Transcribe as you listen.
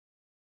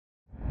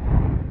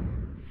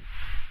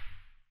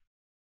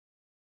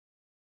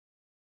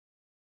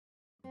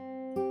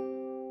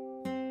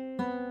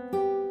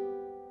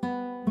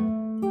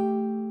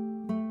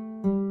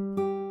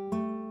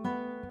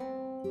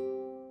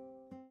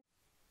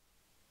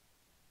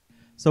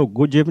So,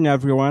 good evening,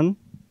 everyone.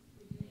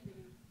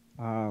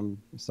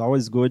 It's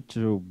always good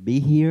to be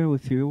here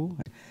with you.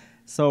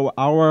 So,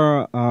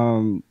 our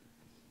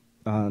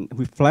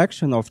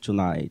reflection of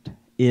tonight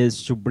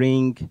is to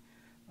bring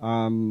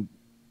um,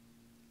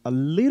 a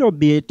little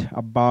bit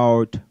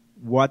about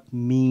what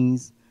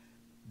means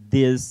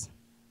this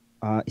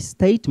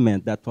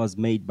statement that was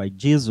made by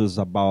Jesus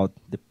about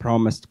the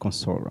promised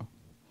consoler.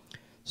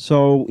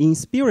 So, in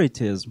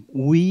Spiritism,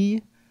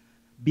 we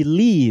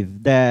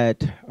believe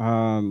that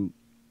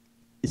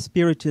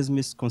Spiritism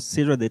is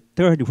considered the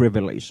third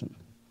revelation.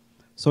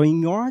 So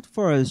in order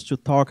for us to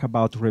talk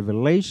about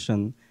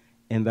revelation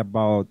and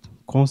about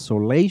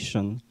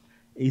consolation,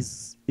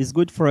 it's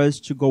good for us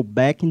to go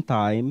back in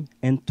time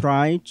and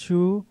try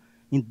to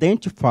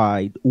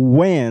identify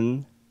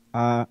when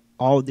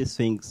all these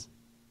things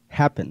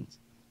happened,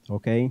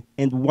 okay?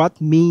 And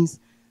what means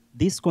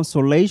this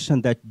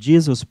consolation that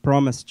Jesus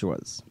promised to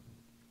us.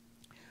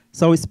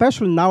 So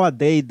especially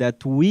nowadays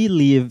that we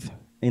live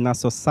in a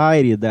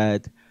society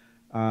that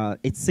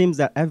it seems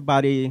that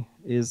everybody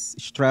is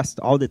stressed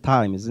all the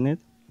time, isn't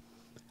it?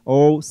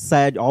 Or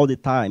sad all the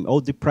time,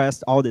 or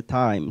depressed all the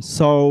time.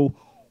 So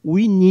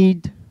we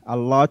need a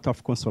lot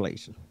of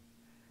consolation.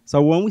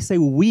 So when we say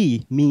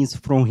we, means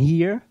from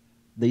here,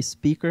 the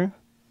speaker,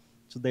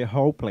 to the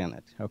whole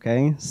planet,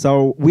 okay?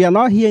 So we are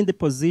not here in the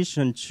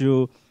position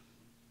to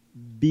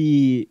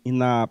be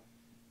in a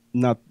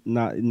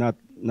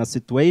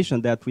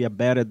situation that we are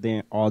better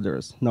than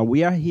others. No,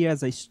 we are here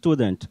as a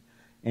student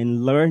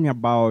and learning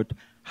about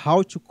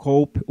how to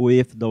cope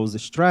with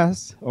those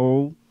stress,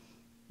 or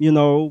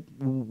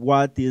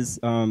what is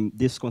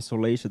this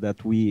consolation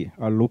that we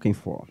are looking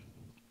for.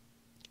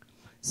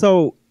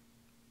 So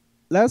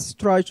let's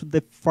try to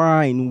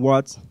define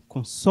what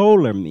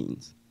consoler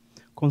means.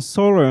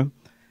 Consoler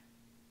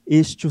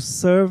is to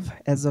serve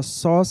as a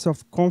source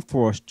of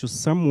comfort to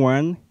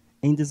someone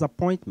in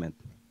disappointment,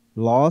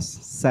 loss,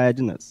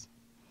 sadness.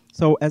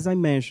 So as I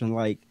mentioned,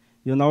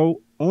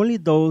 only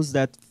those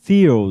that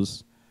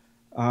feels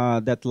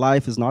that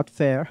life is not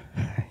fair,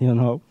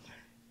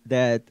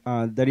 that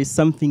there is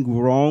something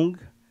wrong,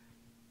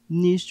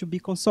 needs to be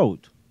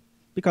consoled.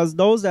 Because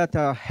those that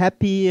are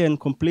happy and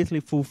completely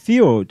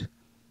fulfilled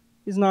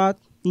is not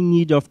in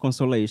need of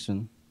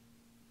consolation.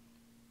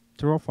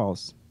 True or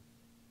false?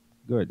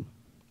 Good.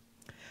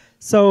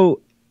 So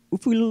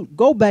if we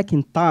go back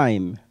in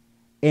time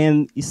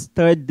and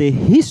study the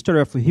history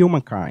of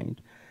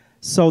humankind,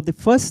 so the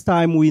first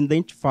time we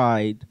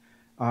identified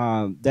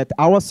that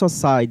our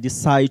society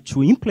decided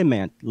to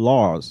implement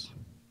laws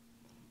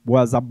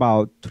was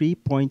about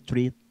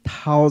 3.3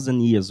 thousand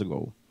years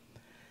ago.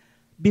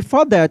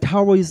 Before that,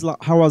 how was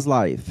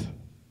life?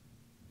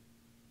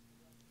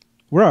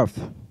 Rough.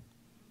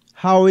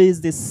 How is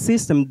the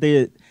system?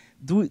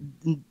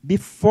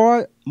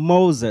 Before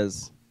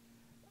Moses,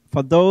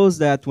 for those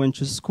that went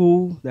to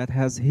school, that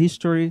has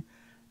history,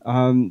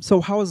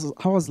 so how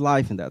was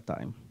life in that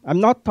time?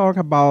 I'm not talking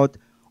about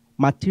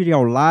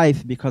material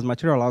life, because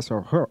material lives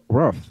are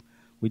rough.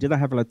 We didn't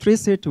have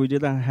electricity. We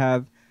didn't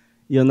have,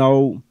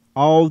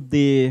 all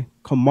the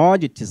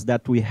commodities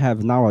that we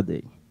have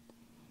nowadays. It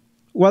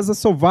was a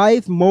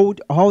survive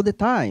mode all the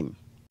time.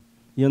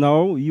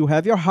 You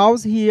have your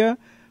house here,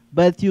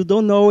 but you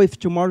don't know if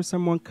tomorrow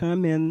someone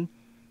come and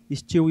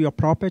steal your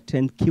property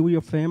and kill your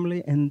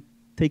family and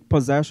take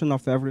possession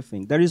of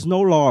everything. There is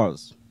no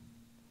laws.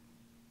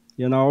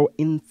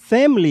 In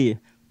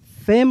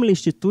family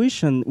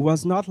institution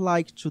was not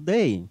like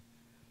today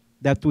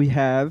that we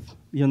have,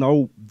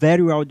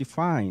 very well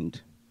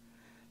defined.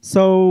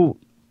 So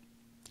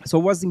it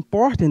was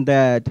important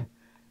that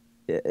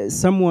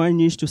someone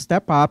needs to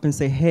step up and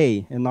say,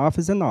 hey, enough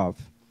is enough.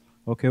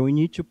 Okay, we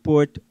need to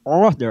put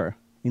order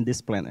in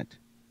this planet.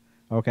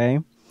 Okay?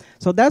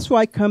 So that's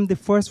why come the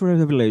first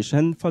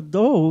revelation. For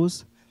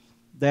those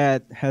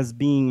that has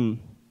been,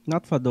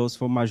 not for those,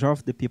 for majority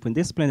of the people in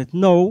this planet,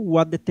 know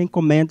what the Ten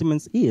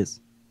Commandments is.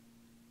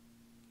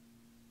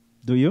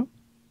 Do you?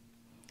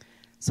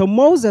 So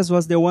Moses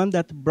was the one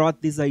that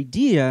brought this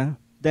idea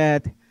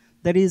that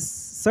there is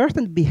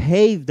certain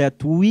behavior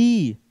that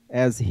we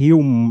as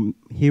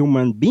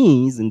human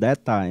beings in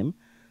that time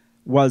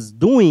was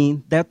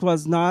doing that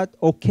was not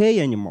okay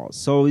anymore.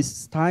 So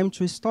it's time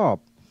to stop.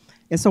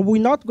 And so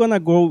we're not going to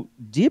go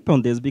deep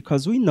on this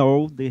because we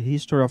know the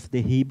history of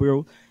the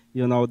Hebrew,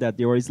 that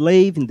they were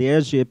slaves in the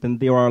Egypt, and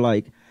they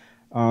were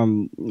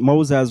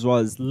Moses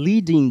was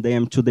leading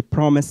them to the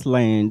promised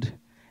land.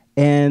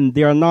 And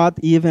they are not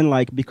even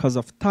because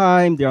of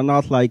time, they are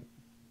not in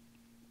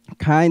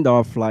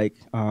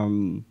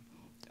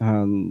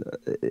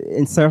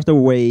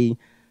certain way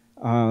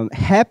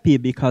happy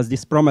because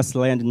this promised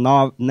land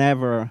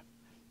never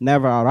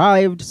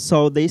arrived.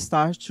 So they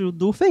start to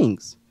do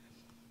things,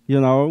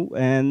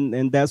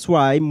 and that's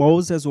why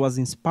Moses was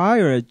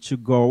inspired to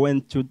go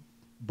and to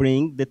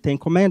bring the Ten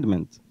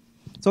Commandments.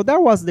 So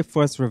that was the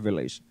first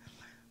revelation.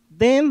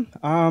 Then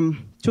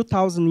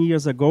 2,000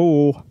 years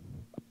ago,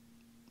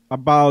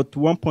 about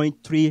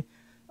 1.3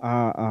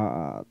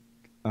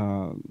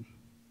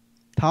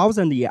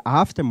 thousand years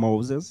after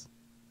Moses,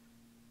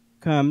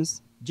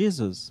 comes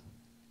Jesus.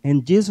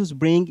 And Jesus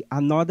brings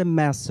another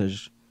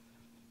message,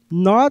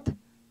 not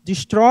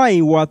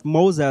destroying what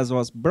Moses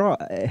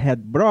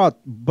had brought,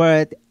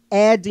 but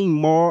adding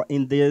more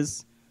in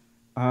this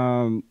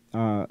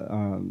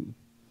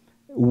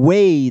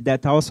way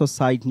that our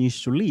society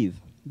needs to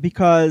live.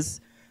 Because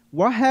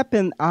what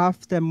happened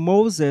after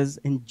Moses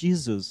and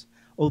Jesus,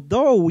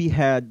 although we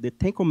had the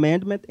Ten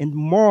Commandments and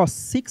more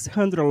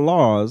 600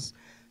 laws,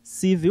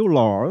 civil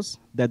laws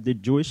that the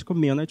Jewish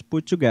community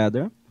put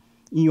together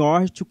in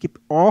order to keep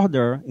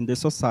order in the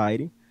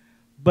society,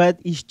 but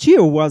it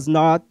still was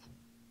not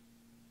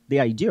the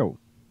ideal.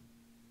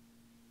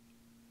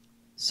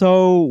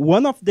 So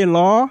one of the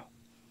law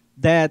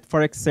that,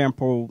 for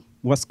example,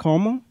 was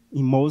common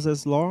in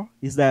Moses' law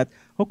is that,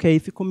 okay,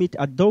 if you commit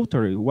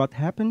adultery, what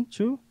happened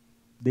to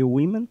the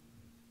women?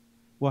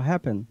 What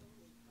happened?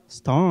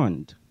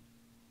 Stoned.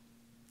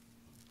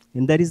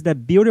 And that is the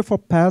beautiful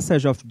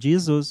passage of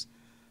Jesus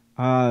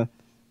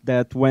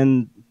that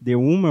when the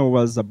woman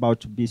was about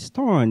to be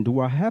stoned,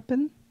 what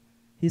happened?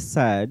 He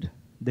said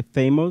the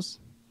famous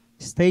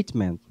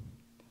statement,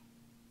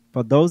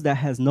 for those that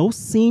has no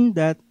sin,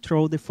 that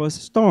throw the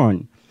first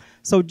stone.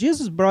 So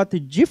Jesus brought a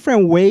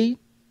different way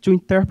to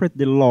interpret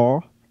the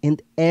law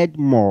and add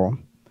more.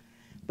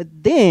 But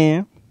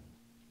then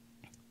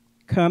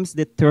comes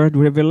the third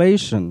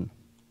revelation.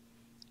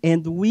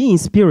 And we in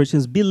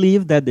Spiritists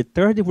believe that the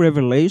third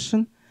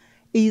revelation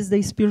is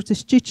the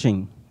Spiritist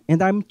teaching.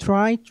 And I will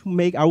try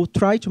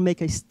to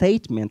make a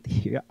statement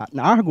here, an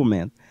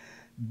argument,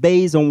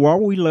 based on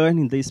what we learn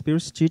in the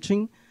Spiritist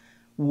teaching,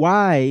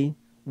 why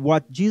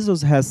what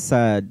Jesus has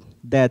said,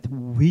 that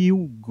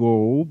we'll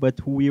go, but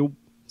we'll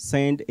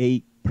send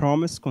a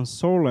promised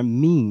consoler,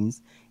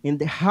 means, and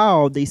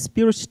how the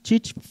Spiritist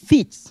teaching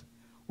fits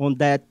on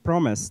that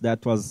promise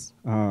that was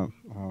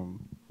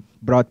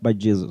brought by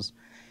Jesus.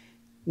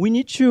 We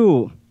need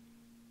to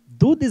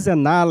do this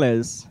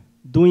analysis,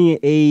 doing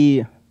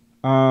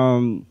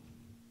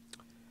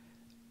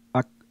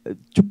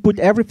to put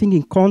everything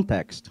in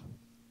context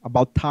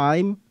about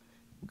time,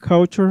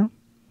 culture,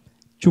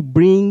 to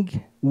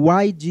bring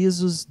why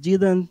Jesus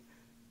didn't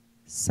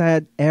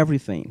said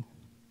everything.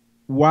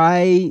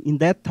 Why in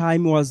that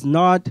time was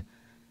not,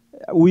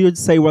 we would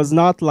say, was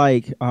not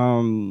like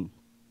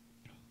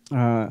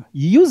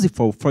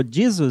useful for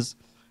Jesus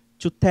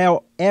to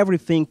tell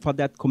everything for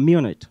that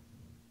community.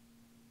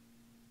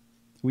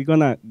 We're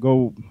going to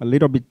go a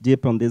little bit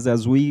deep on this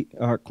as we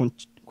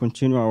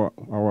continue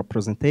our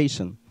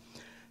presentation.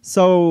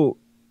 So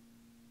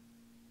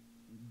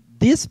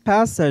this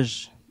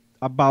passage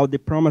about the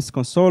promised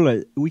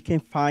consoler, we can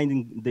find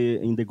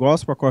in the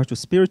Gospel according to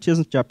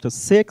Spiritism, chapter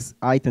 6,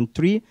 item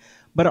 3,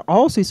 but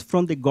also it's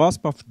from the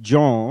Gospel of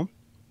John,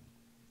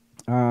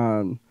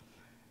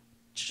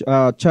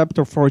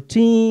 chapter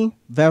 14,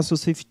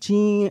 verses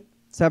 15,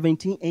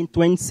 17, and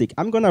 26.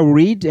 I'm going to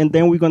read, and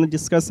then we're going to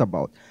discuss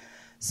about.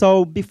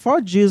 So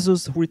before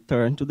Jesus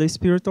returned to the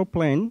spiritual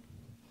plane,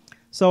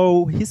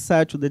 so he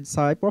said to the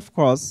disciple, of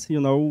course,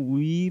 you know,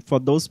 for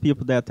those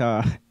people that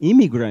are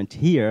immigrant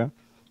here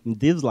in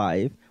this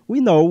life, we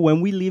know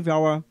when we leave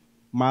our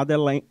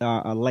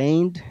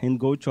motherland and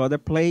go to other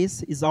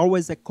place, it's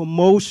always a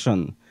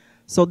commotion.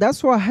 So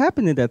that's what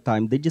happened at that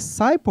time. The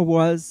disciple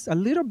was a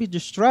little bit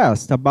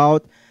distressed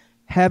about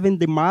having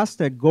the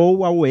master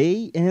go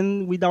away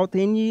and without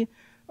any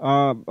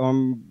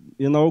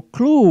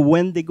clue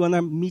when they're going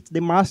to meet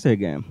the master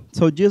again.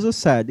 So Jesus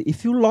said,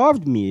 if you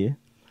loved me,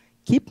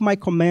 keep my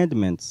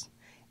commandments,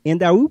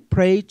 and I will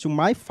pray to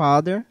my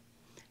Father,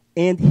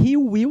 and he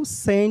will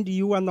send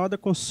you another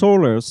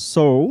consoler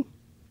so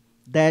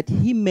that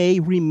he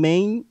may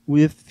remain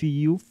with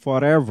you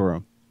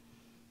forever.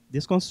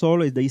 This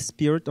consoler is the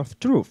Spirit of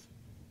truth.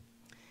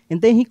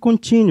 And then he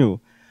continued,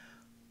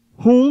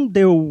 whom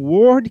the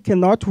world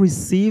cannot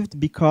receive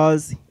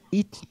because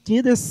it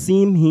neither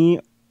sees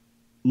him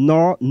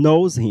nor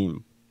knows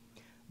him.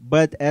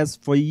 But as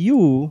for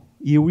you,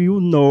 you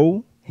will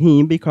know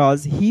him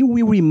because he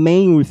will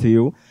remain with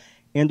you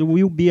and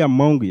will be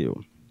among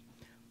you.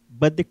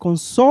 But the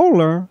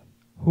consoler,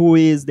 who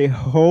is the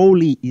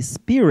Holy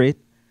Spirit,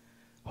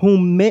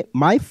 whom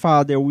my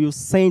Father will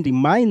send in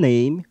my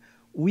name,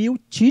 will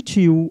teach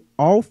you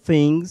all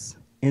things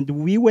and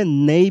will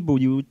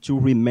enable you to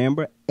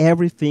remember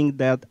everything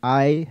that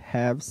I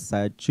have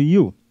said to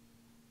you.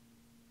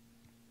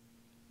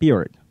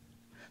 Period.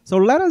 So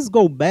let us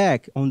go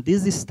back on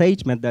this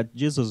statement that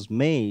Jesus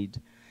made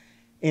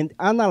and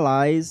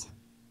analyze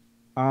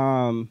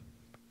a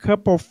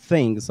couple of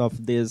things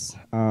of this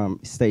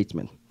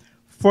statement.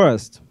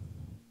 First,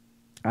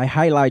 I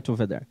highlight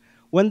over there.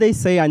 When they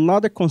say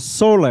another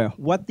consoler,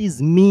 what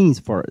this means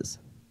for us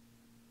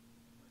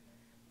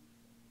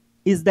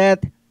is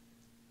that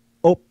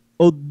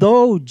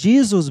although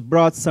Jesus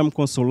brought some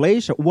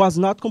consolation, was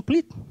not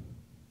complete,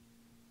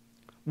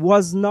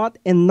 was not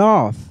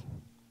enough,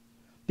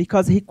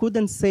 because he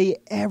couldn't say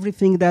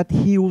everything that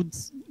he would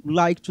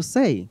like to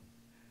say.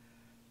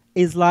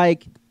 It's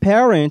like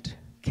parent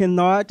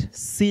cannot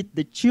sit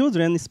the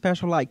children,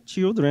 especially like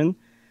children,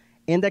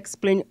 and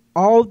explain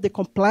all the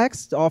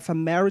complexity of a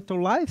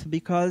marital life,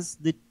 because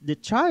the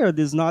child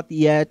is not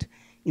yet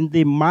in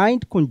the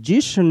mind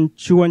condition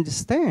to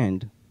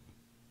understand.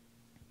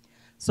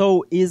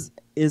 So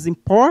it's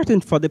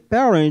important for the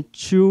parent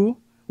to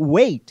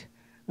wait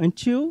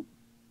until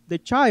the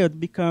child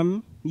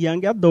become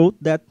young adult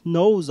that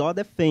knows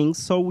other things,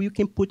 so we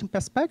can put in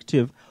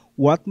perspective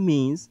what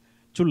means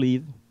to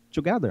live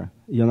together,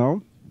 you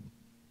know?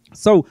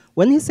 So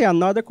when he say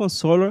another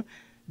consoler,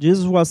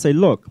 Jesus was say,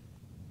 look,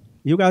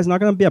 you guys are not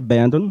going to be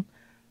abandoned.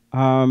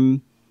 I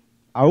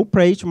will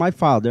pray to my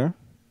Father.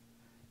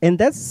 And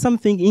that's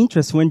something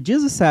interesting. When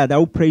Jesus said, I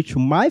will pray to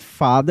my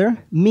Father,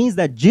 means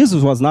that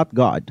Jesus was not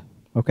God,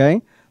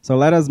 okay? So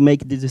let us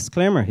make the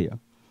disclaimer here.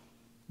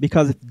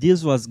 Because if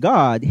this was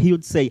God, he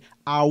would say,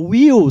 I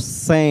will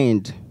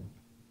send,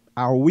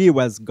 I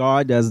will as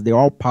God, as the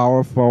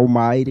all-powerful,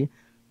 almighty,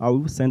 I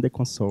will send the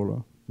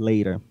consoler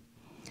later.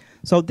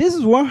 So this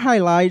is one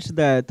highlight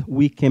that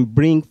we can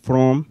bring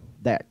from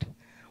that.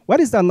 What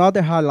is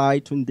another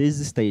highlight in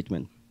this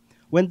statement?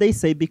 When they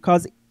say,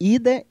 because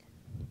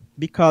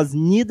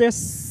neither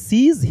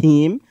sees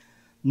him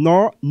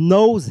nor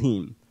knows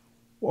him.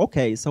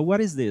 Okay, so what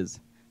is this?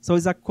 So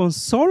it's a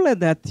consoler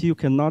that you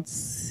cannot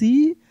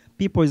see,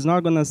 people is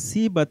not going to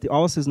see, but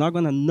also is not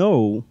going to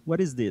know.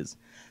 What is this?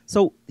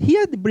 So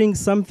here they bring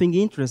something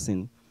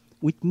interesting,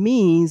 which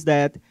means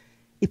that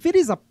if it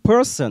is a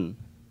person,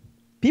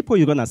 people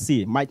you're going to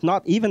see might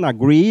not even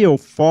agree or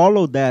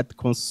follow that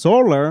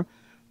consoler,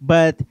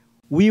 but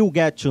we'll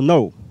get to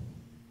know.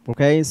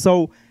 Okay,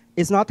 so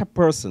it's not a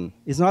person.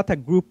 It's not a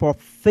group of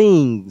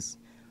things,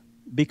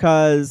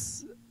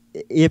 because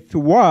if it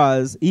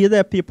was,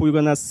 either people you're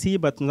going to see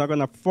but not going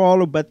to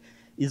follow, but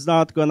is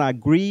not going to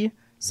agree.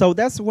 So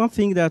that's one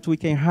thing that we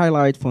can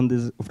highlight from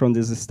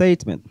this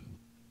statement.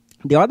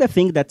 The other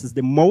thing that is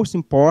the most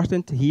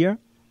important here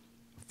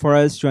for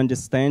us to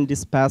understand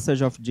this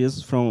passage of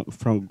Jesus from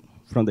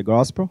the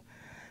gospel,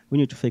 we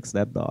need to fix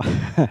that door.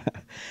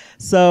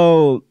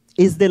 So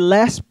is the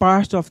last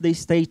part of the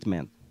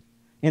statement.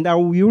 And I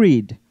will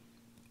read.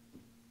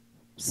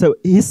 So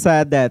he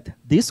said that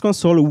this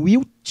consoler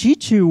will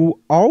teach you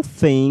all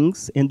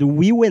things and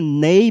will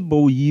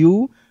enable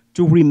you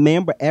to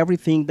remember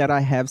everything that I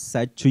have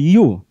said to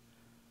you.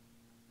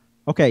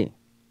 Okay,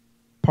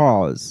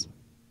 pause.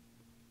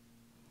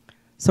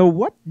 So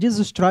what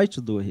Jesus tried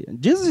to do here?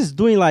 Jesus is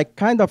doing like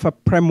kind of a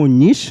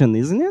premonition,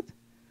 isn't it?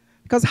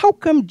 Because how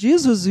come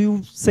Jesus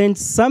will send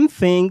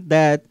something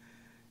that,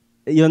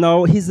 you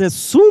know, he's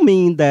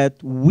assuming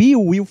that we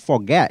will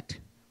forget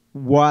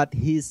what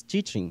he's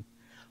teaching?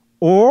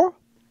 Or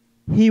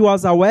he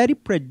was already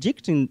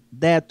predicting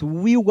that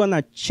we're going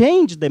to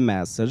change the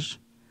message,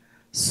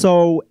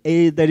 so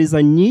there is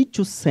a need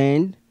to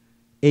send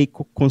a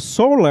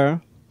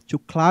consoler to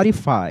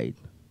clarify it.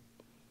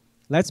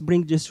 Let's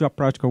bring this to a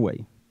practical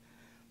way.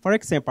 For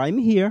example, I'm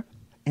here,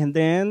 and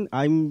then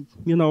I'm,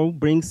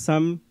 bring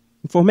some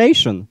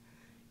information.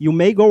 You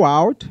may go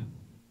out.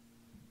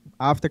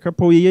 After a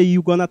couple of years,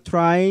 you're going to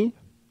try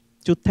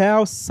to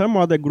tell some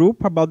other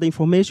group about the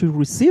information you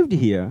received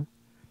here.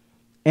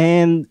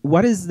 And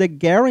what is the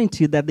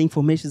guarantee that the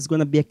information is going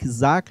to be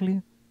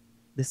exactly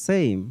the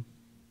same?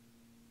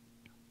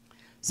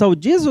 So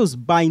Jesus,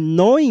 by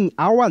knowing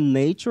our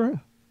nature,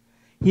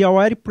 he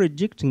already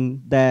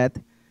predicting that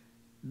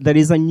there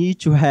is a need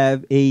to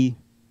have a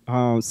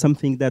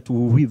something that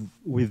will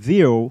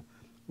reveal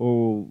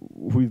or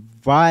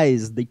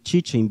revise the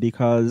teaching,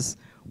 because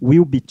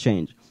will be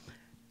changed.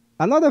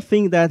 Another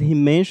thing that he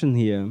mentioned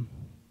here,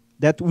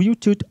 that we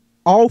teach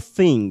all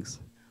things,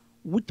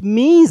 which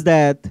means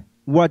that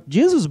what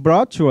Jesus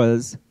brought to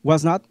us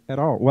was not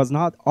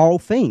all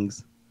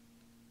things.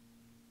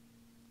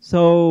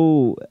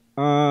 So,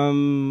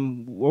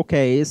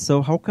 okay,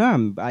 so how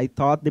come? I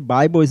thought the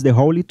Bible is the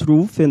holy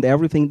truth and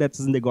everything that's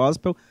in the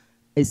gospel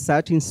is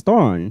set in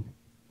stone.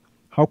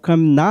 How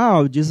come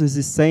now Jesus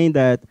is saying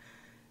that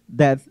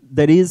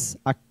there is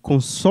a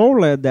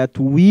consoler that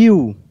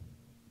will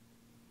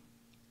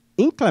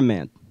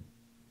implement,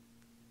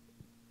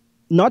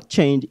 not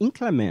change,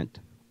 implement,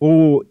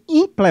 or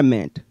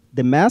implement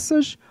the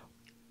message,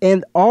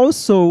 and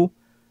also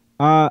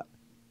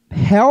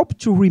help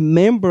to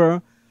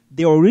remember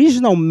the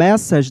original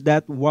message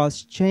that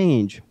was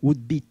changed,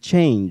 would be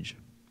changed.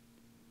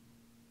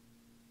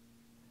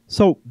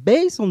 So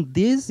based on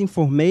this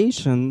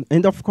information,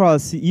 and of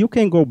course, you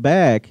can go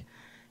back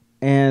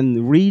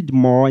and read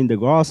more in the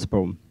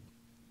gospel,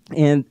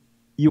 and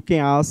you can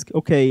ask,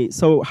 okay,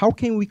 so how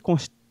can we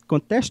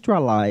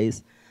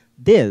contextualize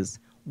this?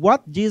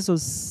 What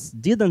Jesus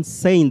didn't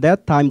say in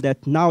that time,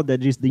 that now there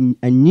is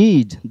a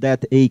need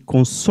that a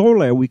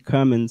consoler will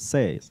come and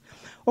says.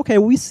 Okay,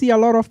 we see a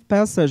lot of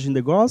passages in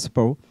the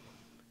gospel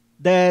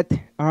that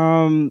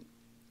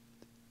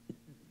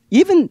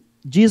even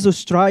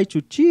Jesus tried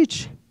to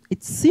teach,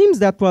 it seems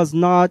that was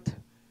not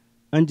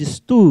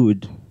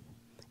understood.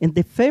 And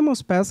the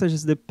famous passage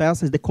is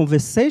the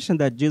conversation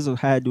that Jesus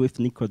had with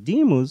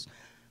Nicodemus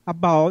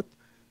about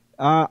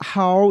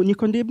how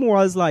Nicodemus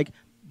was like,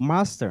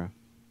 Master,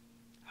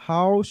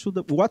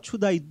 what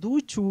should I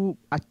do to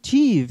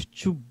achieve,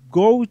 to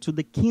go to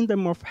the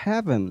kingdom of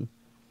heaven?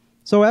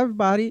 So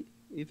everybody,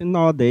 even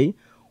nowadays,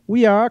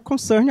 we are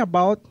concerned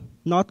about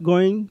not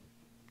going,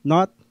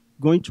 not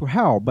going to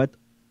hell, but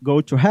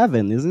go to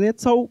heaven, isn't it?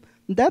 So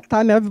that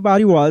time,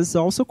 everybody was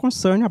also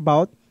concerned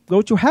about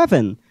go to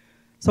heaven.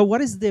 So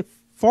what is the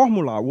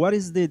formula? What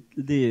is the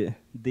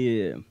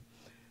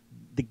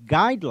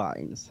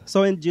guidelines?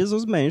 So, and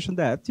Jesus mentioned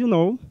that,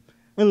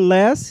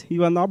 unless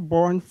you are not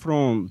born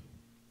from,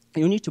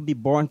 you need to be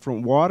born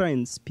from water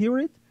and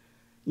spirit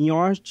in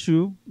order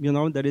to,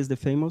 that is the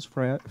famous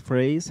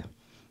phrase.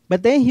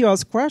 But then he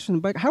was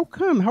questioned, but how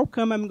come? How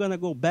come I'm going to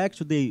go back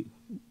to the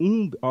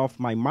womb of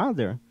my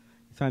mother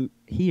if I'm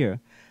here?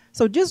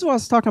 So Jesus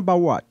was talking about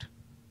what?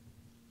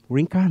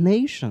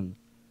 Reincarnation.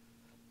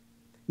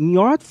 In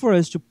order for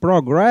us to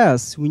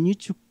progress, we need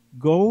to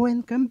go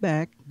and come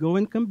back,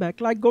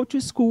 like go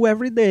to school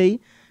every day.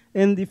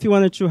 And if you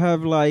wanted to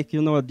have, like,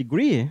 a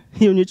degree,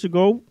 you need to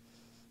go,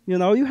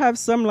 you have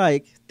some,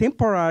 like,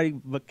 temporary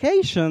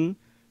vacation,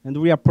 and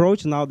we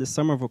approach now the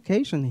summer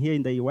vacation here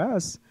in the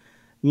U.S.,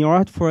 in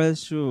order for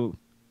us to,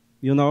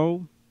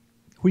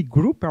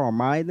 regroup our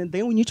mind, and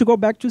then we need to go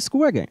back to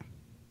school again.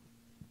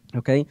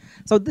 Okay?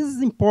 So this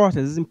is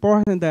important. It's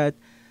important that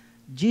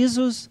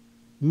Jesus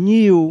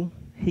knew,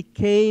 he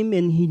came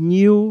and he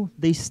knew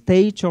the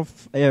stage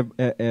of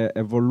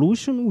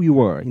evolution we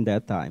were in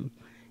that time.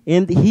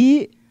 And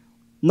he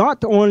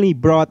not only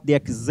brought the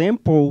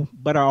example,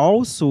 but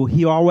also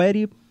he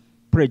already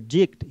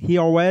he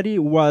already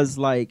was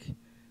like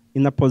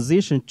in a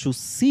position to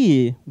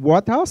see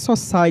what our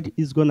society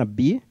is going to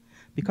be.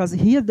 Because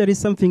here there is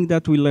something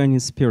that we learn in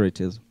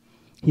Spiritism.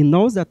 He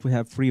knows that we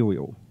have free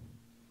will.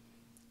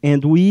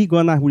 And we're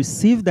going to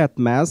receive that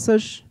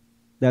message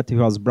that he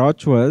has brought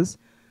to us,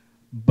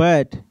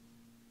 but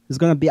it's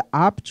going to be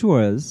up to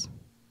us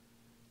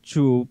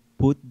to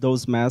put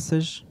those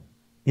messages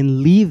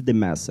and leave the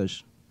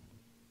message.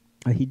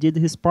 He did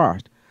his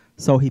part.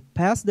 So he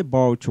passed the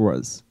ball to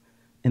us.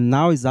 And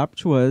now it's up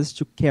to us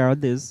to carry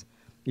this,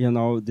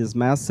 this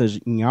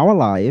message in our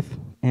life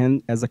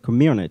and as a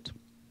community.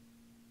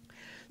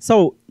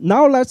 So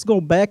now let's go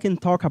back and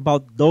talk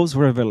about those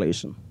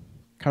revelations.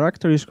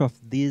 Characteristics of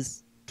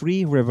these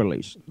 3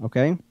 revelations,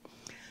 okay?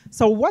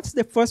 So what's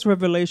the first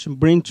revelation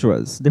bring to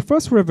us? The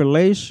first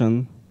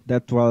revelation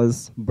that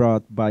was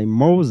brought by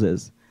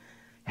Moses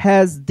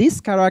has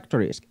this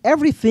characteristic.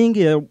 Everything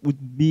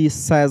would be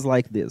says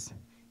like this.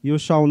 You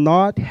shall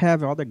not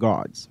have other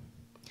gods.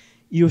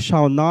 You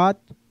shall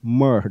not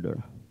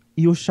murder.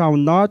 You shall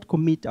not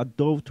commit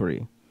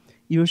adultery.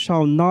 You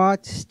shall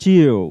not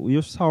steal.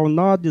 You shall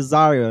not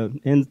desire,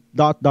 and ...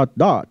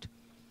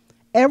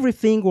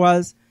 Everything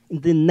was in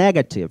the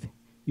negative.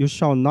 You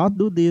shall not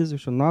do this, you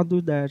shall not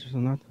do that, you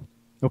shall not.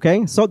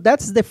 Okay? So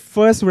that's the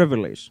first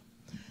revelation.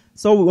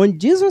 So when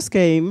Jesus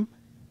came,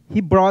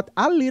 he brought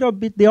a little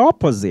bit the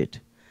opposite.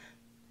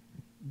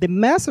 The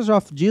message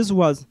of Jesus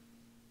was,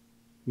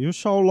 you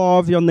shall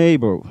love your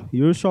neighbor,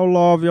 you shall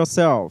love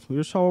yourself,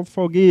 you shall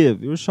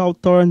forgive, you shall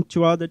turn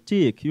to other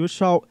cheek, you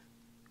shall...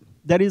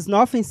 There is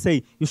nothing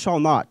say, you shall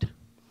not.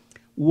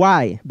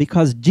 Why?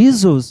 Because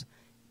Jesus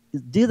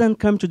didn't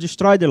come to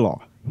destroy the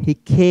law. He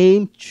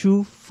came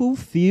to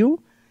fulfill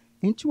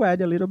and to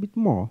add a little bit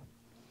more.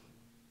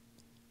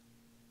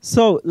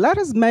 So let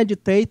us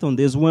meditate on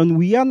this when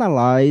we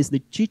analyze the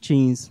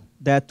teachings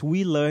that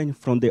we learn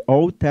from the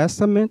Old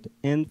Testament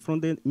and from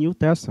the New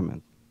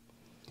Testament.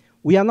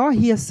 We are not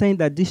here saying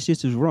that this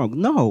teaching is wrong.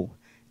 No,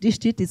 this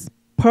teaching is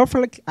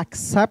perfectly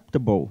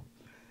acceptable.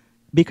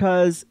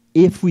 Because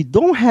if we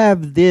don't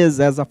have this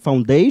as a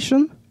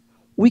foundation,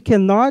 we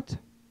cannot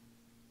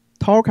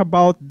talk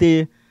about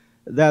the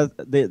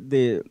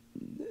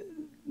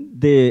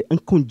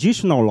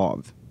unconditional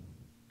love.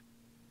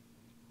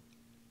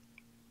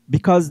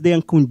 Because the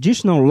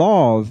unconditional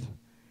love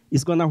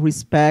is going to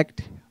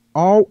respect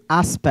all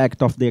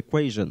aspects of the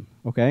equation,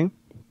 okay?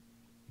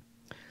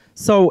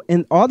 So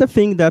another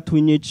thing that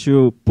we need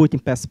to put in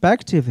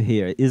perspective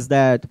here is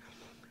that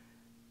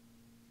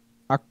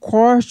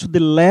according to the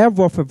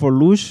level of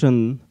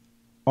evolution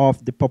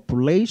of the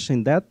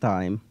population that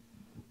time,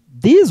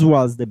 this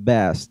was the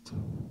best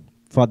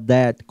for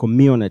that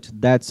community,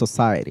 that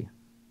society.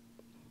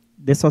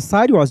 The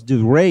society was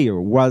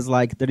derailed, was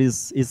like there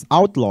is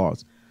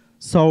outlaws.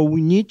 So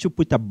we need to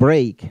put a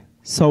break.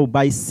 So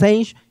by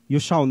saying you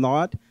shall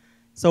not,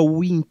 so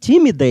we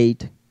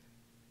intimidate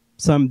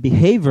some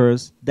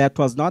behaviors that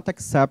was not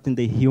accepted in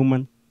the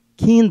human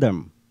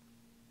kingdom.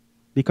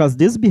 Because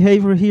this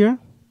behavior here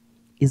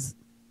is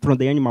from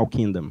the animal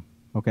kingdom,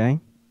 okay?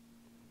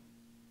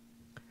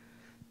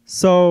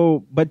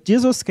 So, but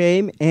Jesus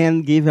came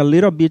and gave a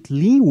little bit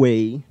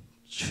leeway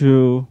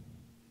to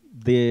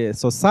the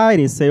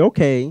society and say,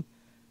 okay,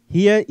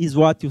 here is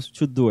what you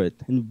should do it,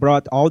 and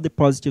brought all the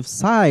positive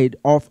side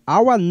of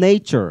our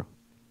nature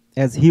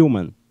as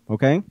human,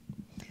 okay?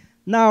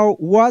 Now,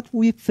 what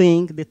we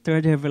think the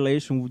third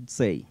revelation would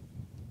say.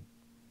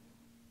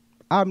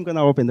 I'm going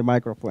to open the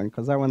microphone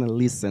because I want to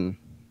listen.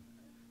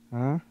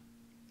 Huh?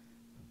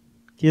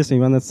 Kirsten,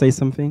 you want to say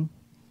something?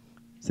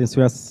 Since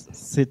you are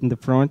sitting in the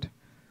front.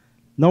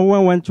 No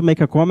one wants to make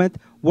a comment.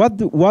 What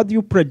do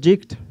you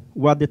predict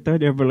what the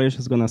third revelation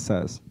is going to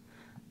say?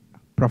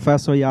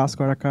 Professor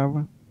Yasko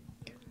Arakawa?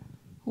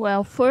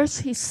 Well,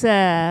 first he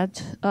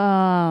said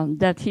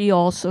that he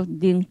also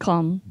didn't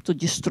come to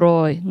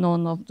destroy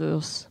none of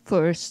those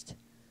first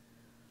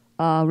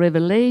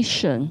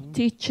revelation,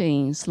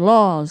 teachings,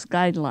 laws,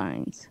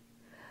 guidelines.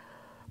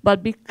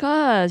 But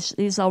because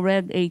it's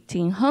already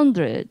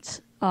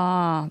 1800s,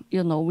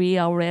 we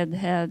already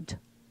had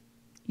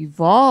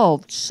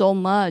evolved so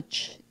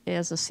much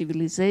as a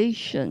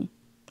civilization,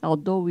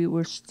 although we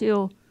were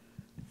still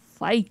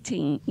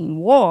fighting in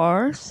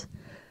wars,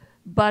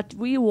 but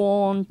we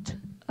won't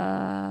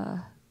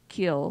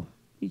kill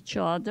each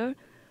other.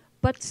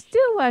 But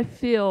still I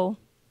feel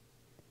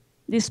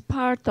this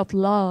part of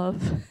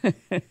love,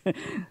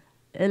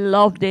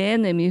 love the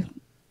enemy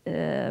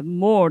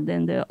more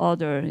than the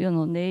other,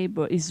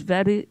 neighbor, is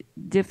very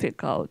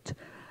difficult.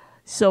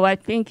 So I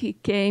think he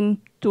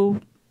came to,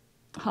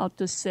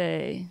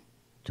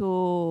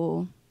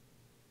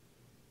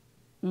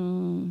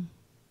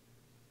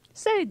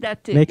 say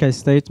that make a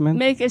statement.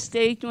 Make a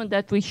statement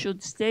that we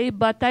should stay.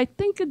 But I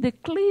think the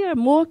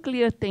more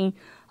clear thing,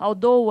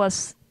 although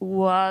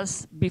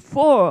was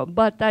before,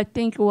 but I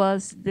think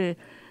was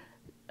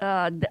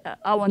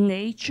our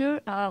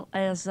nature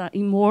as an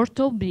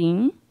immortal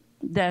being,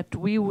 that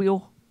we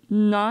will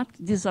not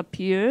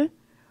disappear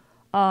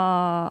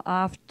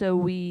after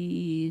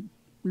we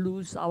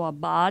lose our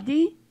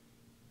body,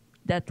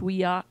 that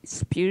we are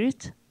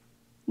spirit,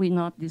 we're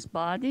not this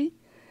body.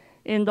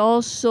 And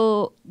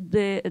also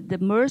the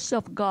mercy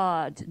of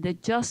God, the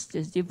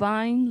justice,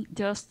 divine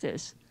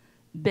justice,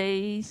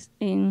 based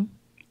in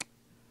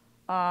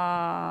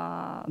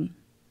the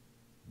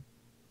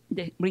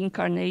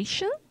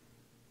reincarnation,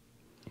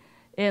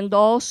 and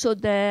also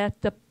that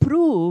the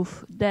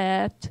proof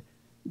that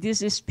this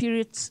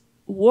spiritual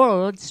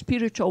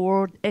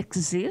world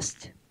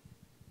exists.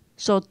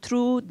 So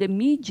through the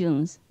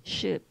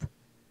mediumship,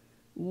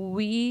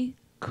 we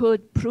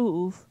could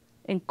prove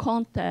and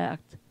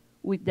contact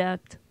with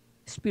that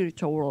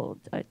spiritual world,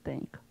 I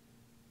think.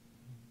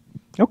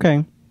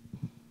 Okay.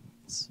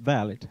 It's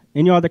valid.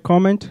 Any other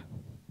comment?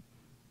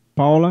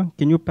 Paula,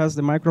 can you pass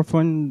the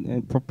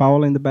microphone for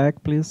Paula in the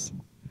back, please?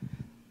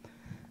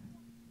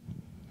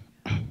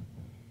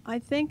 I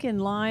think in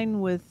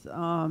line with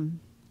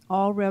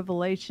all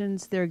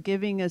revelations, they're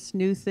giving us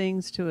new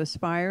things to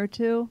aspire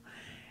to.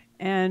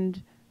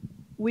 And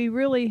we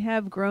really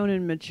have grown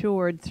and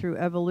matured through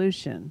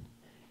evolution.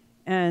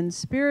 And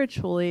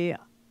spiritually,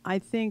 I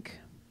think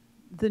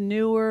the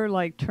newer,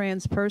 like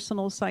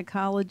transpersonal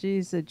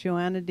psychologies that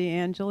Joanna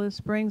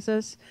DeAngelis brings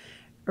us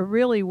are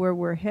really where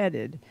we're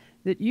headed.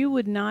 That you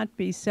would not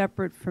be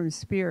separate from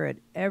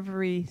spirit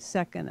every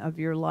second of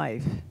your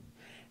life.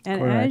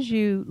 And Correct. as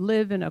you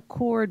live in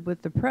accord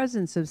with the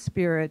presence of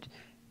spirit,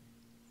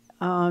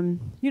 you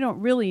don't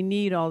really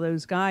need all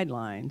those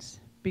guidelines,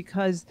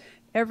 because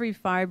every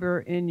fiber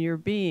in your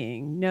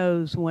being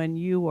knows when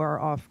you are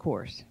off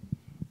course.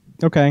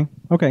 Okay.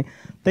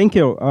 Thank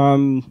you.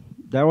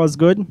 That was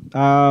good.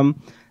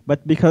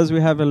 But because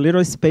we have a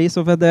little space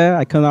over there,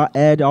 I cannot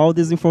add all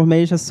this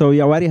information, so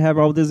you already have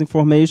all this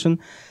information.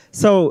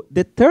 So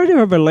the third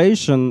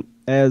revelation,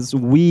 as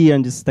we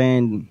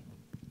understand,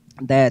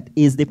 that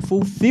is the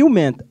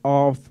fulfillment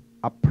of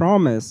a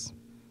promise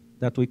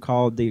that we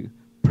call the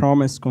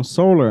promise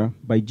consoler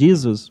by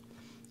Jesus,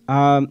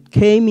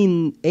 came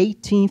in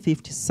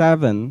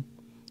 1857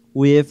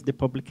 with the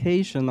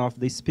publication of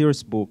the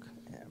Spirit's book.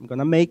 I'm going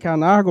to make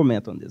an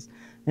argument on this.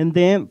 And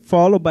then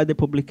followed by the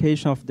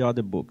publication of the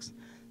other books.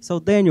 So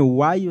Daniel,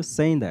 why are you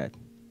saying that?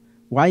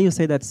 Why you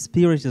say that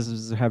Spirit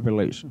is a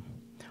revelation?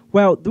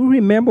 Well, do you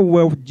remember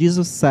what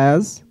Jesus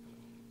says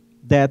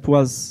that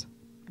was,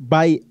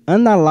 by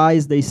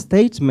analyze the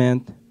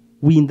statement,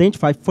 we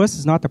identify first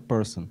it's not a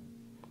person.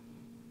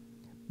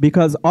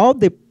 Because all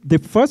the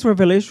first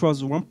revelation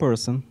was one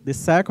person, the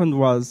second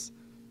was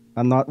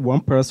not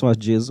one person, was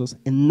Jesus,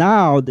 and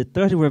now the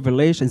third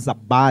revelation is a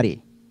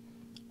body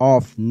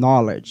of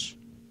knowledge.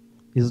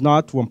 It's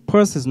not one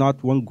person, it's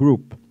not one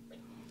group.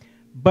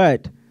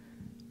 But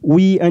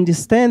we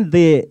understand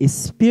the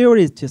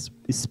Spiritist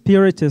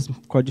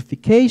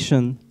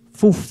codification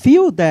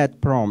fulfill that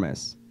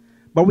promise.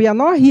 But we are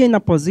not here in a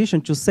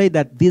position to say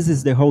that this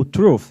is the whole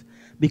truth.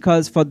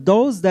 Because for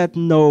those that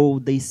know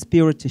the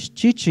Spiritist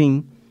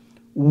teaching,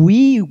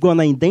 we're going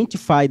to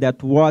identify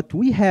that what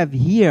we have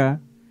here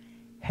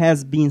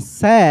has been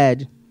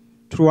said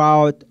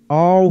throughout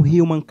all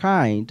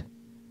humankind.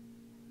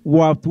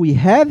 What we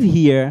have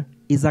here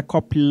is a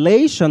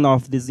compilation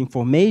of this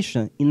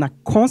information in a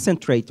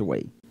concentrated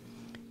way,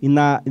 in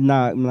a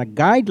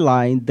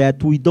guideline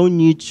that we don't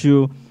need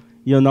to,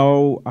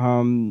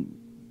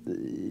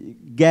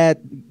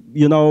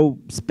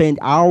 spend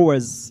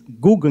hours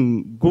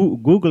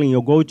Googling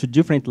or go to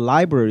different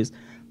libraries,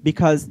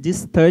 because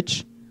this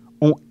touch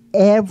on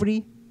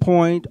every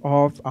point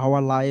of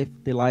our life,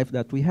 the life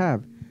that we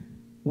have.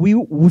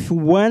 With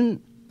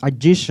one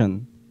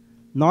addition,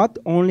 not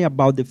only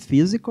about the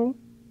physical,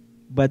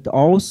 but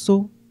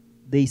also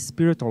the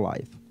spiritual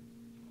life.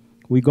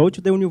 We go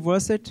to the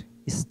university,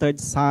 study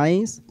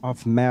science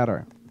of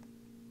matter.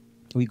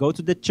 We go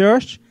to the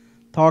church,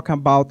 talk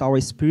about our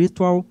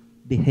spiritual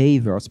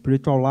behavior,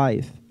 spiritual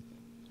life.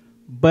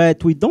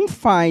 But we don't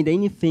find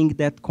anything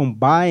that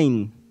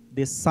combine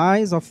the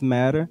science of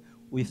matter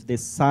with the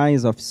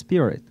science of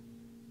spirit.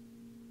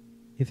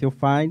 If you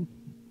find,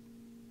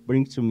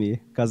 bring to me,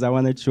 because I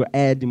wanted to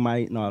add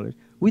my knowledge.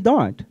 We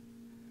don't.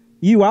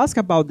 You ask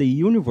about the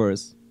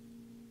universe,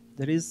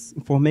 there is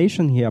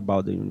information here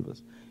about the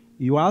universe.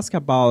 You ask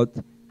about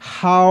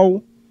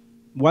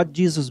what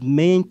Jesus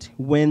meant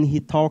when he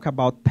talked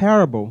about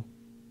parable,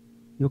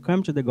 you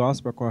come to the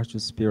gospel according to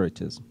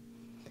Spiritism.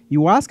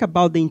 You ask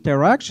about the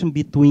interaction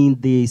between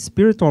the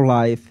spiritual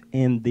life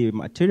and the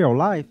material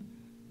life,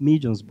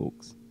 Medium's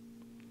books.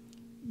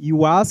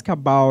 You ask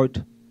about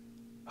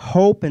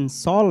hope and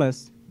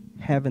solace,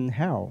 heaven and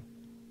hell.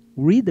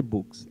 Read the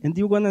books, and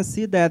you're going to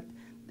see that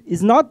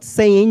it's not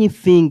saying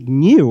anything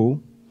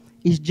new.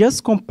 It's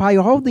just compile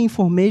all the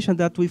information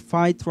that we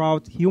find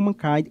throughout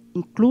humankind,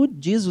 include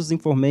Jesus'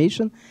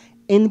 information,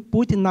 and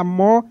put in a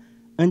more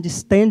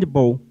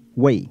understandable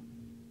way.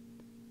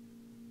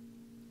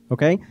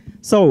 Okay?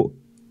 So,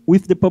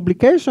 with the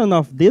publication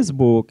of this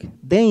book,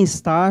 then it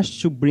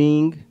starts to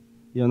bring,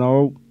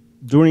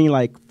 during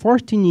like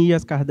 14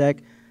 years,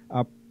 Kardec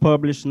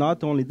published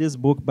not only this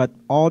book, but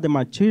all the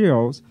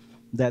materials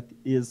that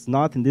is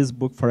not in this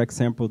book. For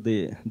example,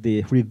 the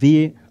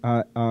review,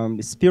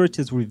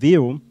 Spiritist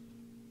Review,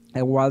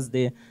 it was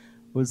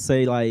would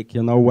say like,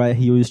 where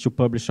he used to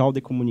publish all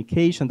the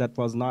communication that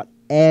was not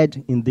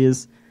added in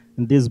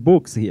these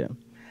books here.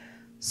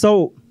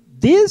 So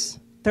this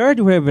third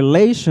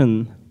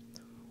revelation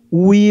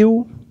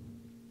will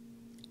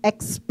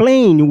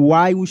explain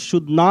why we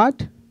should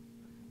not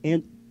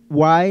and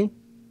why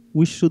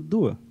we should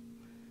do.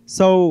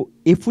 So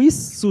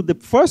the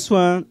first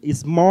one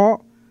is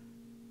more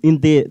in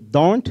the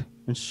don't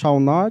and shall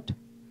not,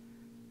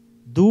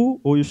 do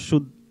or you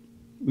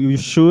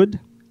should,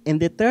 and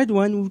the third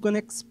one we're going to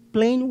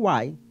explain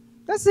why.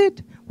 That's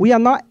it. We are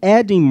not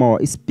adding more.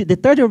 The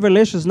third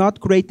revelation is not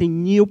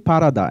creating new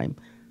paradigm.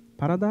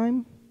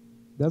 Paradigm?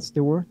 That's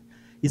the word.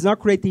 It's not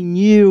creating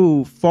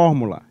new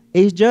formula.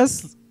 It's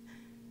just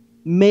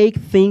make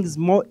things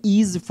more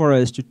easy for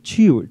us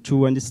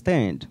to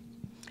understand.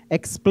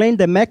 Explain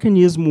the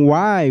mechanism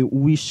why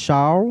we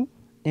shall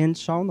and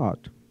shall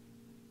not.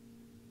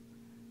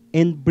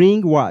 And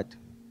bring what?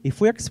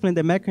 If we explain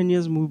the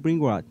mechanism, we bring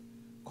what?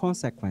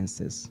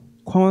 Consequences.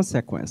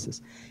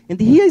 Consequences. And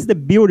here is the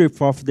beauty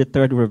of the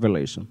third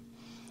revelation.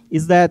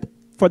 Is that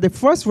for the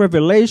first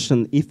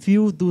revelation, if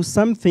you do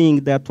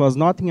something that was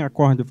not in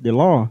accord with the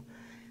law,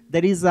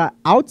 there is an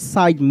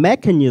outside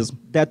mechanism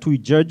that will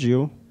judge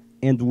you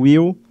and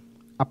will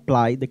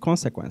apply the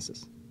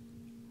consequences.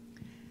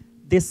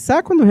 The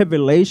second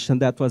revelation,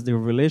 that was the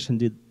revelation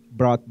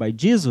brought by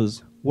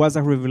Jesus, was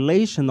a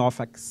revelation of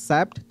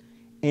accept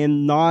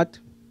and not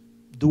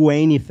do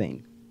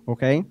anything,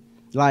 okay?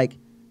 Like,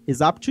 it's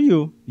up to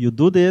you. You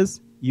do this,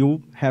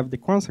 you have the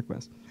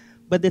consequence.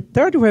 But the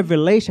third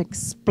revelation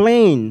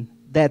explains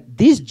that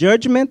this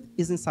judgment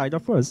is inside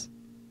of us.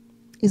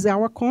 It's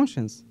our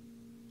conscience.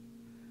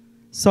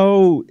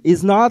 So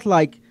it's not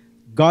like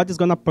God is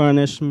going to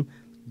punish him,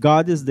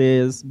 God is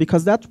this,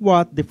 because that's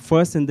what the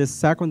first and the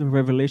second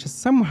revelation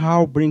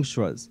somehow brings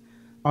to us.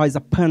 Oh, it's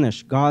a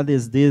punish. God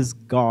is this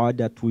God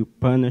that will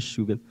punish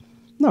you.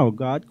 No,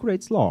 God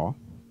creates law.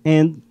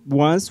 And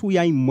once we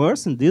are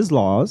immersed in these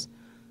laws,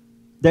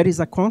 there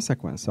is a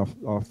consequence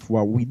of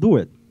what we do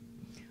it.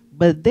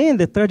 But then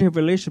the third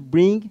revelation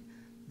brings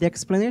the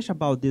explanation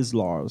about these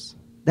laws.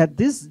 That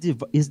this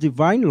is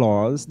divine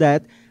laws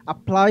that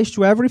applies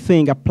to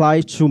everything.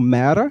 Applies to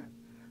matter,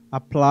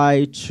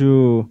 apply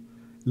to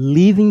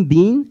living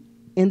being,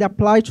 and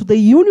apply to the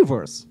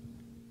universe.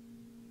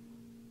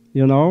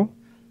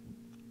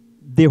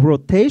 The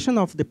rotation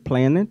of the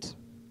planet,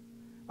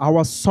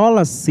 our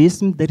solar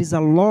system, there is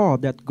a law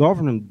that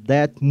governs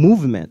that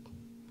movement.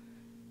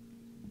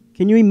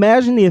 Can you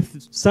imagine if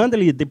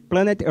suddenly the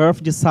planet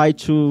Earth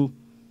decides to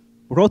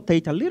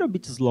rotate a little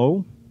bit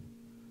slow?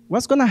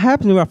 What's going to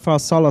happen with our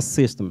solar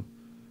system?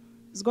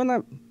 It's going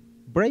to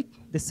break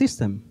the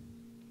system.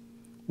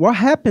 What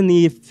happens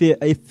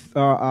if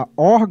an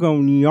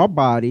organ in your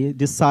body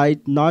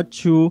decides not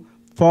to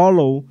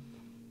follow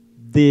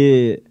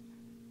the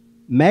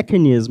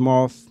mechanism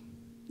of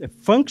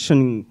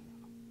functioning?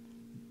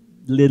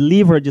 The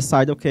liver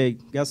decide, okay,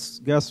 guess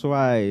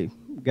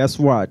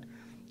what?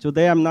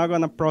 Today I'm not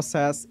going to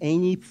process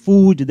any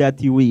food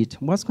that you eat.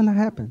 What's going to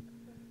happen?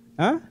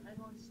 Huh?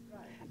 I'm on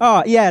strike.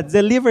 Oh, yeah,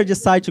 the liver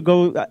decide to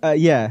go,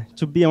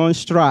 to be on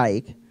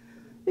strike.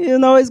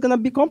 It's going to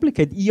be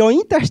complicated. Your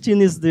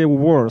intestine is the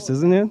worst,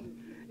 isn't it?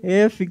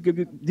 If you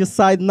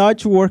decide not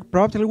to work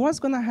properly, what's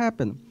going to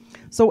happen?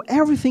 So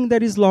everything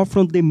that is law,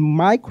 from the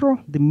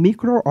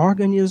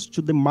microorganisms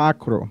to the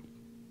macro.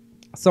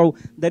 So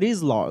there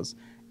is laws.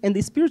 And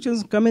the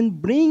Spiritism come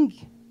and bring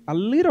a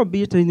little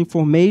bit of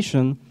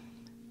information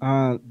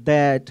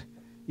that,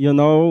 you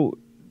know,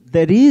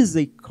 there is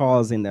a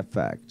cause and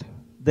effect.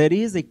 There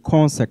is a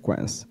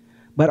consequence.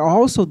 But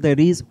also there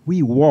is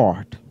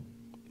reward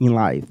in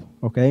life,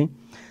 okay?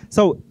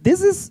 So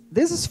this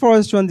is for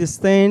us to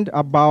understand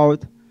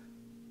about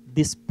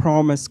this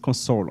promised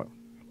consoler,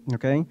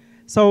 okay?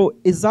 So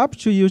it's up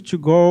to you to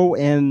go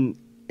and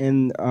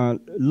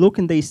look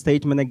in the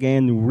statement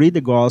again, read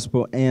the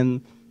gospel,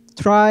 and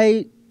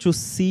try to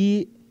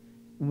see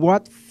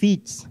what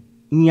fits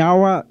in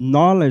our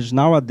knowledge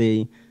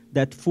nowadays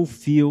that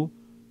fulfill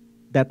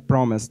that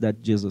promise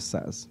that Jesus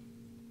says.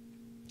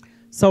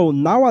 So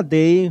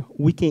nowadays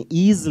we can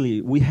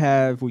easily we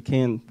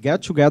can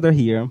get together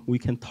here. We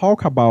can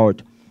talk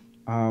about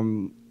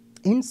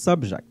any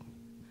subject.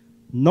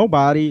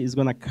 Nobody is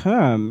gonna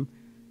come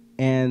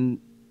and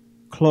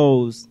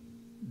close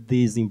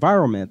this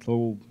environment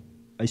or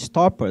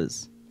stop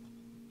us.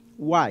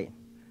 Why?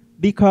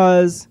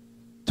 Because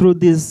through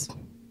these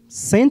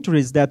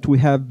centuries that we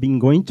have been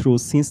going through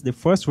since the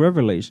first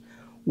revelation,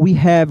 we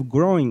have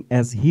grown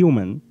as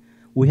human.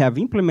 We have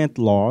implemented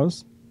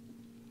laws.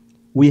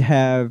 We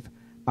have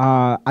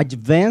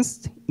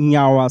advanced in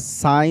our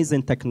science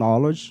and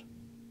technology.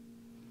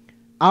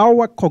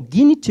 Our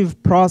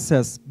cognitive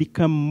process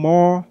become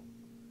more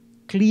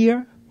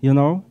clear, you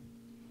know.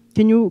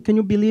 Can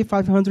you believe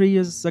 500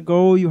 years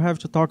ago you have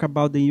to talk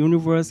about the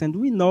universe, and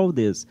we know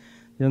this,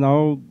 you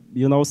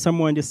know,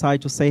 someone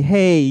decide to say,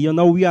 hey, you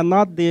know, we are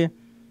not the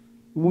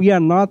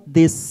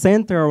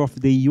center of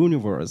the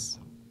universe.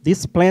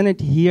 This planet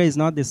here is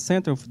not the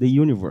center of the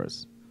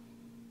universe.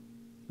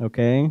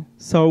 Okay,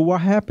 so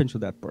what happened to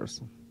that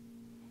person?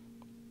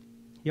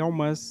 He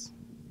almost,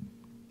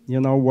 you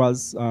know,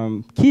 was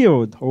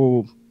killed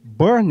or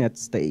burned at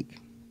stake.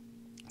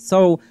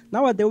 So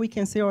nowadays we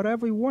can say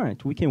whatever we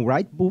want. We can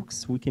write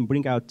books, we can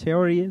bring out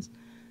theories,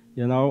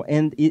 you know,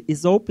 and it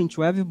is open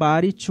to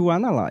everybody to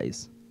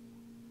analyze.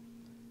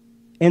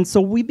 And so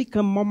we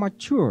become more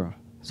mature.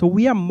 So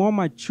we are more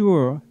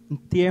mature in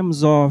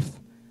terms of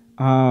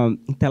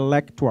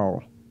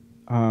intellectual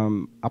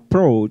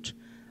approach.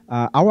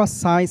 Our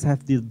science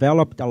have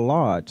developed a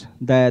lot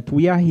that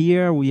we are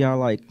here, we are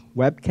like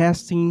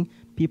webcasting,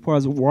 people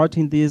are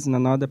watching this in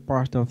another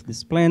part of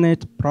this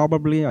planet,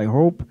 probably, I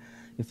hope.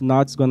 If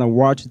not, it's gonna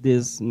watch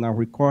this in a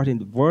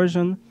recorded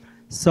version.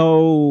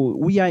 So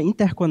we are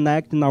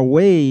interconnected in a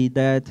way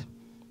that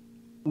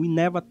we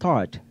never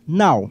thought.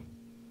 Now,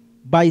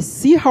 by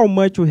see how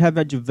much we have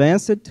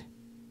advanced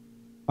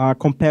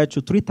compared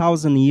to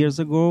 3,000 years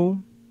ago,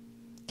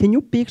 can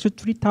you picture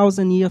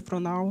 3,000 years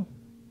from now?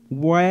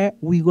 Where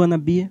we gonna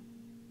be?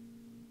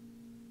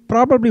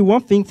 Probably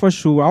one thing for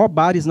sure, our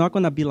body is not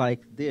gonna be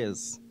like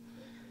this.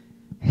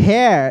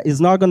 Hair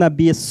is not gonna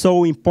be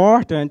so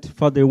important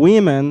for the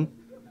women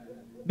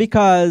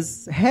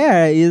because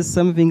hair is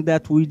something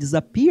that will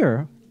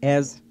disappear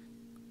as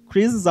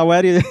Chris is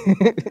already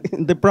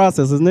in the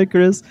process, isn't it,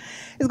 Chris?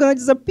 It's gonna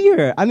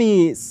disappear. I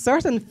mean,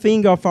 certain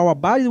thing of our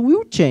body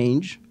will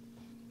change.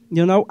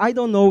 You know, I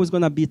don't know it's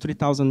going to be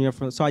 3,000 years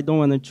from, so I don't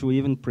want to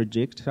even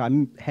predict.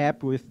 I'm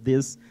happy with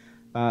this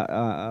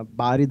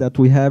body that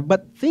we have,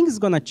 but things are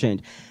going to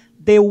change.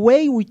 The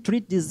way we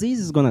treat disease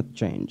is going to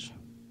change.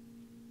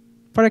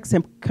 For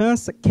example,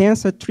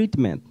 cancer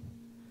treatment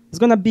is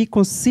going to be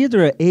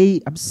considered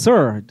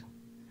absurd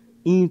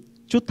in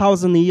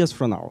 2,000 years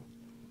from now.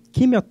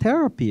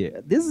 Chemotherapy,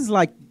 this is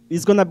like,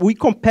 we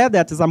compare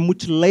that as a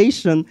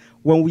mutilation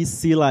when we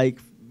see like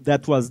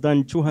that was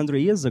done 200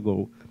 years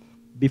ago.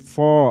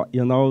 Before,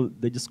 you know,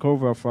 the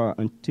discovery of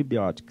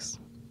antibiotics.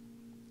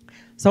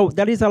 So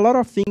there is a lot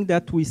of things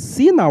that we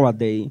see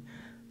nowadays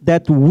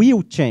that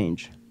will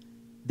change.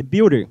 The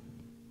beauty,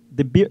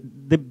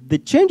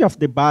 the change of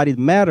the body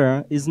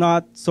matter is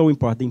not so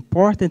important. The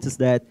important is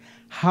that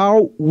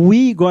how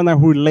we gonna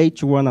relate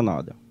to one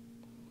another.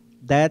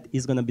 That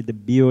is gonna be the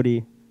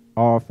beauty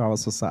of our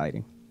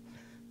society.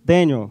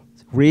 Daniel,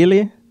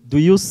 really? Do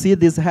you see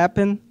this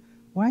happen?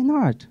 Why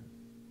not?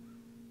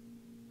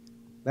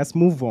 Let's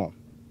move on.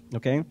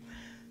 Okay,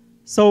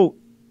 so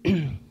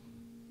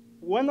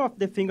one of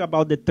the things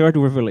about the third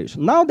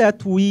revelation. Now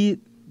that we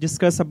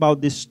discuss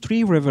about these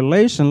three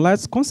revelations,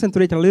 let's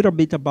concentrate a little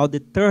bit about the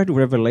third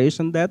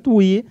revelation that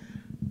we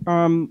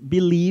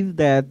believe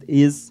that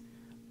is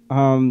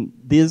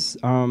these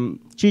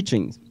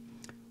teachings.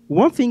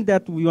 One thing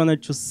that we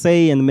wanted to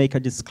say and make a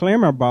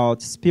disclaimer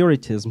about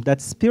Spiritism, that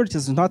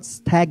Spiritism is not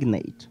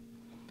stagnate.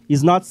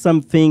 It's not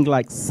something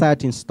like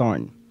set in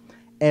stone.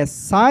 As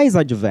science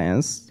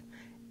advances,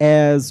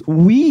 as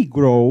we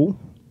grow,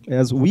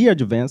 as we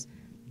advance,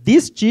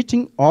 this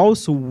teaching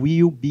also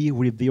will be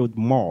revealed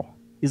more.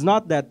 It's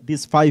not that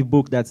these 5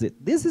 books, that's it.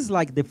 This is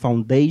like the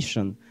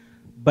foundation,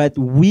 but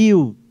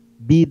will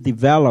be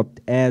developed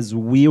as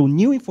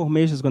new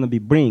information is going to be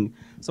bring.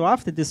 So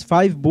after this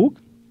 5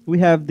 books, we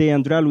have the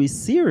André Luiz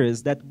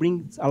series that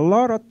brings a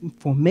lot of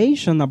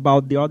information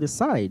about the other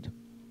side.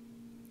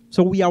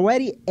 So we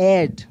already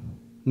add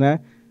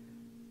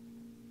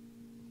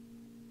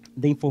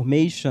the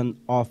information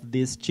of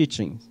these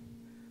teachings.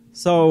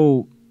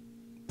 So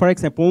for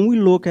example, when we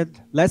look at,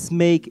 let's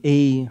make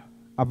a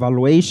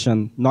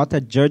evaluation, not a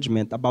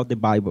judgment about the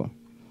Bible.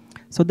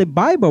 So the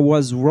Bible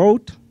was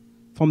wrote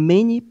for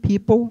many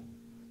people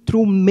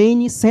through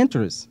many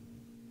centuries.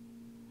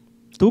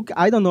 Took,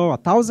 I don't know,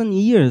 1,000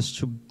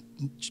 years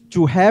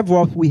to have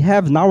what we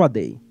have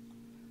nowadays.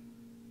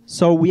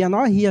 So we are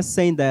not here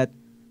saying that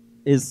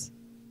is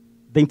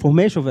the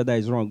information over there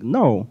is wrong.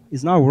 No,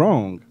 it's not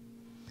wrong.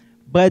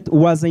 But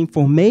was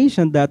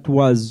information that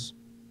was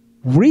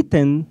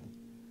written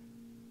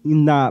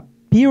in a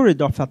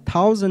period of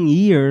 1,000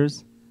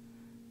 years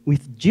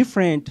with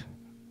different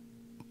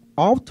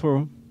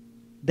author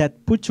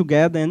that put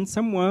together, and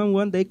someone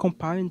one day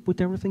compile and put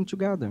everything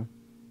together.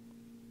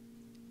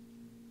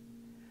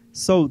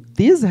 So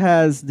this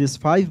has these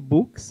 5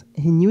 books,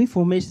 and new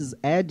information is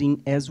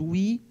adding as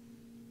we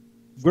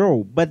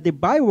grow. But the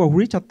Bible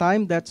reached a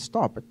time that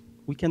stopped.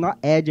 We cannot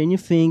add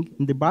anything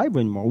in the Bible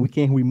anymore. We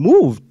can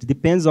remove. It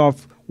depends on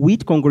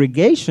which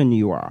congregation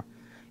you are.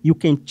 You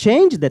can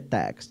change the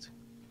text.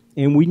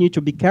 And we need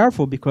to be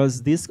careful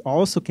because this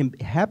also can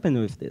happen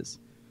with this.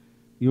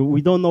 We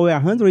don't know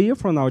 100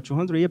 years from now,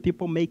 200 years,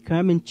 people may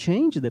come and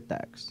change the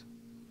text.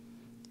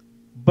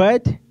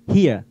 But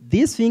here,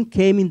 this thing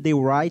came in the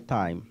right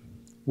time.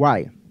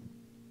 Why?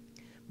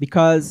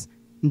 Because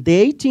in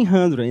the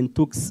 1800s, it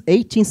took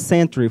 18th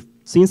century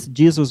since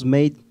Jesus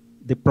made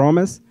the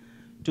promise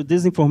to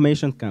this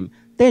information come.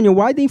 Daniel,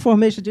 why the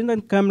information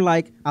didn't come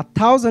like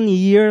 1,000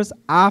 years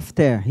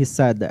after he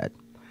said that?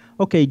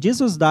 Okay,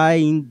 Jesus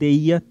died in the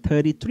year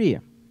 33.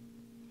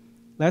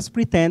 Let's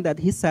pretend that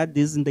he said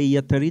this in the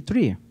year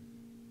 33.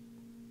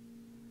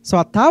 So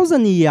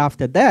 1,000 years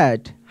after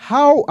that,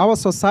 how our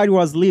society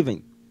was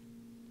living?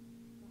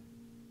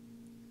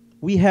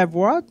 We have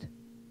what?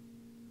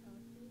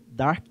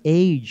 Dark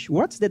age.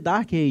 What's the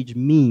dark age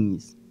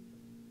means?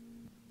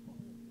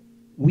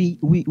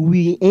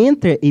 We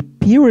enter a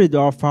period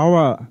of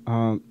our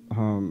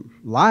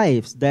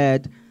lives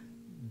that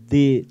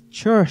the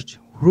church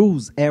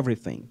rules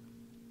everything.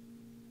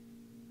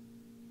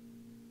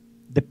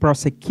 The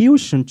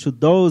persecution to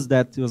those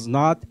that was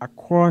not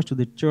according to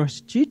the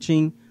church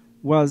teaching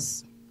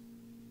was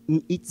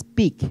in its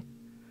peak.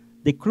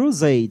 The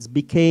Crusades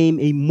became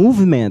a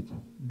movement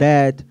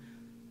that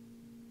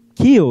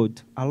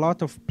killed a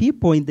lot of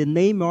people in the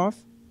name of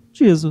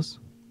Jesus.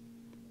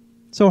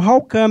 So how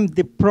come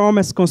the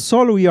promised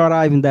consoler will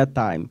arrive in that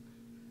time?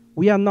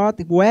 We are not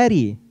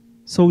ready,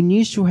 so we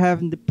need to have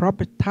in the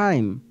proper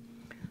time.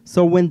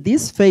 So when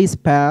this phase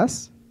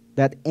passes,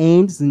 that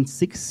ends in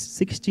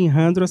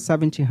 1600,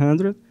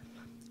 1700,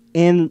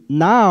 and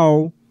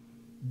now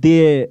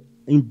the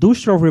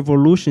Industrial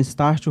Revolution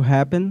starts to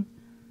happen,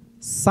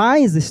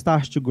 science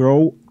starts to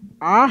grow,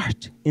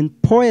 art and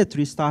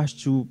poetry starts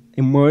to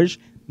emerge,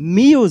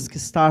 music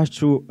starts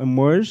to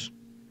emerge,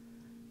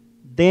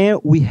 then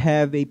we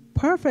have a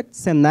perfect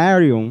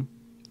scenario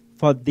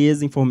for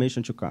this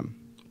information to come.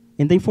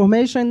 And the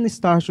information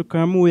starts to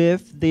come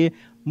with the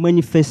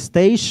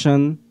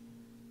manifestation,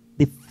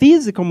 the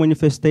physical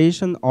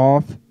manifestation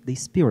of the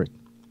Spirit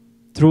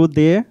through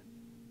the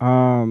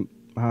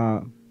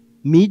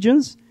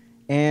mediums,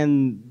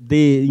 and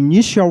the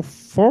initial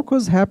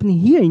focus happening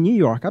here in New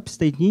York,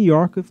 upstate New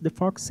York, with the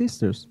Fox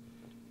Sisters.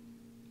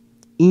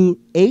 In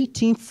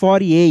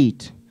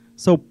 1848,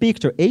 so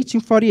picture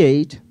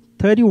 1848,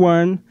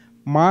 31,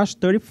 March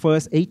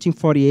 31st,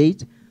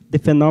 1848, the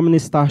phenomenon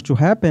starts to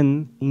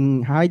happen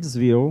in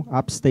Hydesville,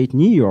 upstate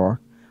New York,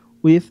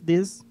 with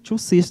these 2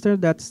 sisters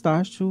that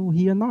start to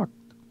hear knock.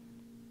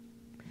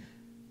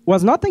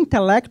 Was not an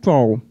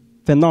intellectual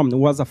phenomenon,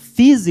 it was a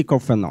physical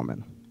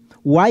phenomenon.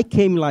 Why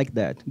came like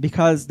that?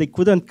 Because they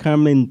couldn't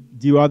come and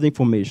do other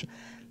information.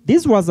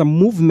 This was a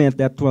movement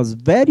that was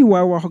very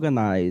well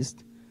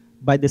organized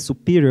by the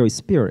superior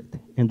spirit.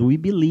 And we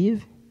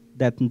believe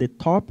that in the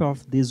top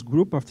of this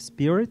group of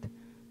spirit,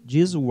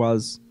 Jesus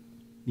was,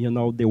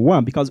 the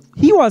one, because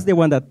he was the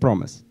one that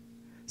promised.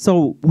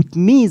 So it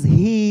means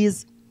he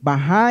is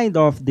behind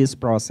of this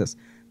process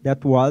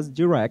that was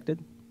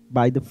directed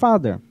by the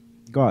Father,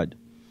 God.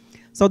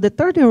 So the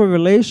third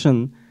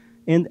revelation,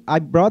 and I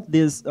brought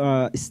this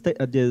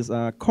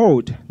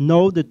quote,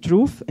 know the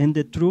truth, and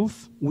the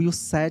truth will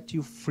set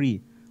you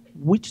free.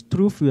 Which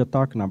truth we are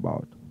talking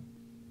about?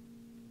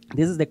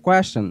 This is the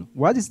question.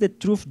 What is the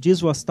truth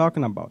Jesus was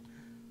talking about?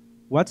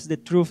 What's the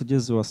truth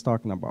Jesus was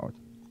talking about?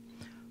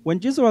 When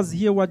Jesus was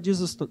here, what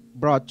Jesus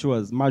brought to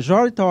us?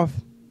 Majority of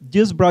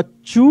Jesus brought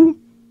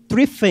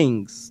 3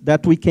 things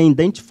that we can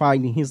identify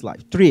in his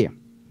life. 3.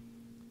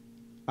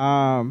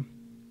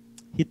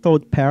 He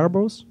told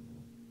parables,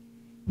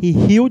 he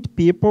healed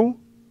people,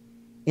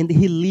 and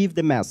he lived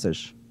the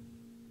message.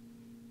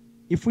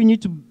 If we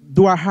need to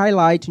do a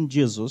highlight in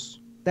Jesus,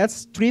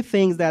 that's 3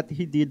 things that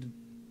he did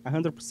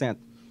 100%.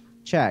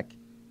 Check.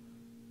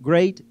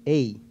 Grade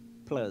A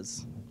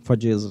plus for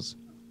Jesus.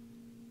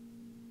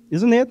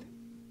 Isn't it?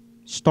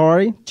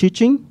 Story,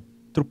 teaching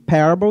through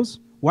parables.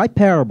 Why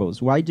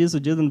parables? Why Jesus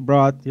didn't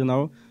brought,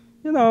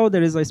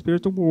 there is a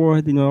spiritual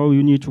world,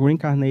 you need to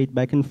reincarnate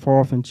back and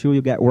forth until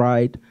you get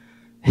right.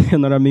 You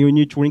know what I mean? You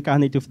need to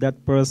reincarnate with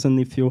that person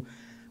if you...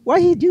 Why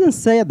he didn't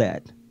say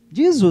that?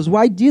 Jesus,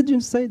 why did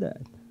you say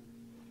that?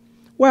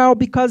 Well,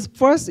 because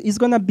first it's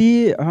going to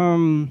be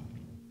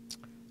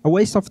a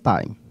waste of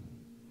time.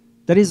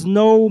 There is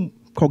no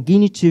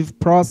cognitive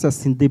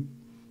process in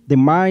the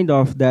mind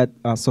of that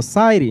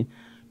society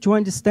to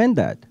understand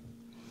that.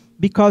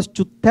 Because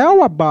to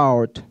tell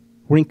about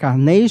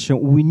reincarnation,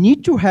 we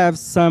need to have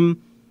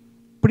some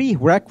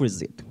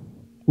prerequisite.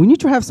 We need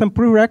to have some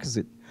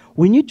prerequisite.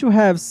 We need to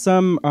have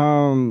some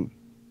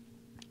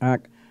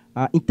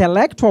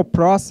intellectual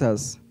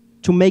process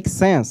to make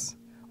sense.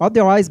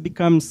 Otherwise, it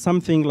becomes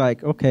something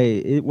like,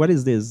 okay, what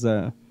is this?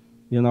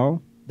 You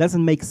know,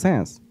 doesn't make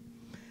sense.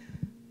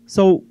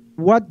 So,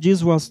 what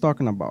Jesus was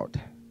talking about?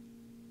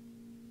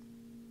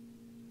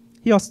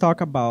 He was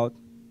talking about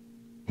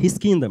his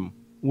kingdom.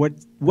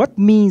 What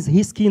means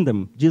his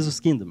kingdom, Jesus'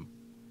 kingdom?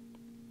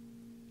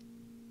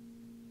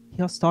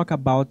 He was talking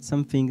about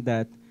something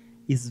that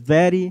is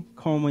very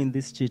common in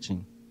this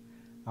teaching,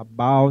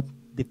 about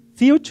the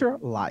future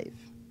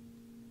life.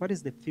 What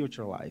is the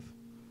future life?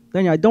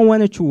 Then I don't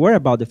want you to worry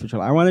about the future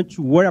life. I want you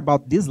to worry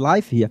about this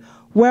life here.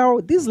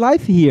 Well, this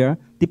life here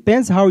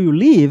depends how you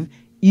live.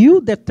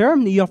 You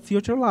determine your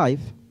future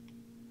life.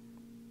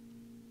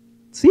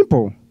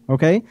 Simple,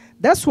 okay?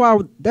 That's why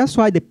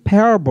the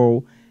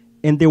parable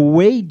and the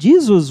way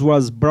Jesus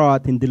was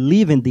brought in the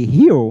live and the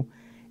heal,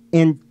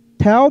 and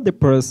tell the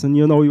person,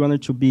 you know, you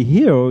wanted to be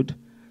healed,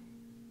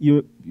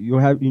 you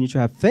need to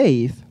have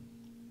faith.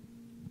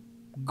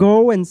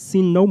 Go and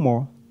sin no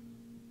more.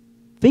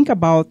 Think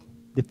about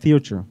the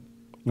future,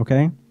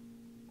 okay?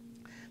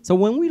 So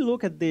when we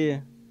look at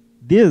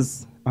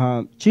these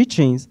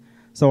teachings,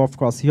 so of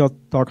course he'll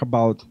talk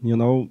about, you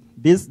know,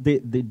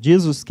 the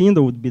Jesus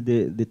kingdom would be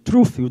the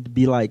truth. It would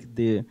be like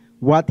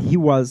what he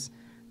was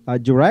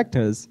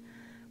directors.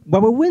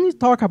 But when we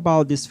talk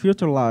about this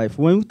future life,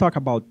 when we talk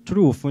about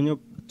truth, when you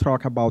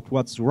talk about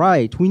what's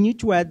right, we need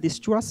to add these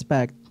two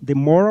aspects, the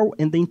moral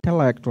and the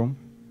intellectual.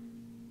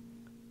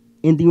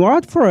 And in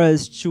order for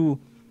us to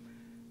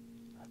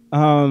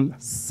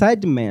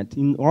segment,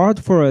 in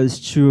order for us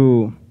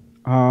to,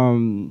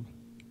 in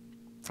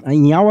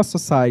our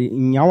society,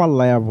 in our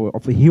level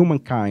of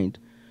humankind,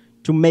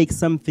 to make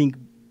something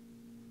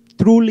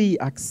truly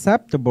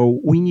acceptable,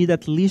 we need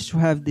at least to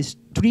have these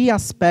three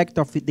aspects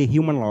of the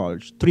human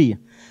knowledge. Three.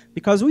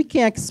 Because we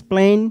can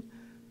explain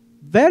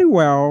very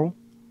well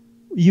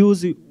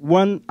using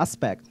one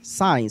aspect,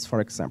 science,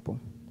 for example.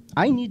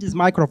 I need this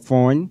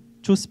microphone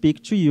to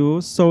speak to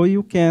you so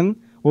you can,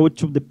 or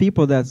to the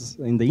people that's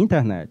in the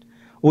internet,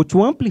 or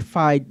to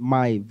amplify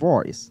my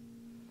voice,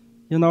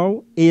 you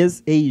know,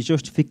 is a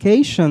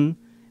justification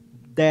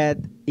that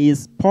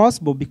is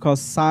possible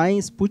because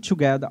science put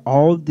together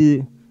all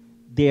the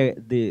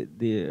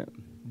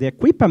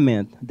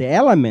equipment, the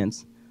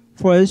elements,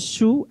 for us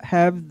to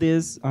have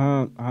this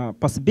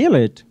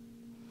possibility.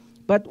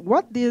 But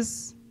what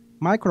this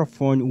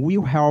microphone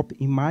will help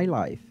in my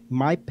life,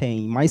 my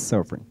pain, my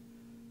suffering?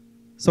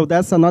 So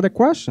that's another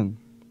question,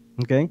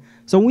 okay?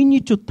 So we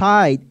need to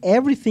tie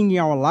everything in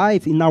our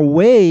life in a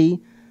way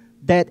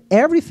that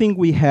everything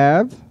we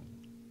have,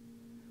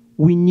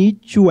 we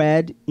need to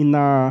add in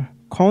a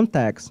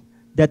context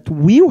that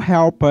will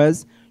help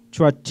us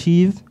to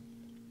achieve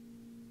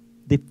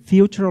the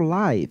future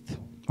life,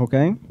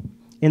 okay?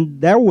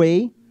 And that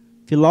way,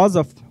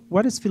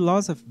 what is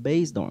philosophy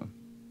based on?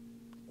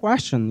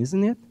 Question,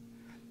 isn't it?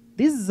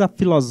 This is a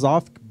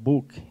philosophical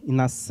book in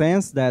a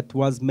sense that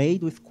was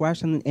made with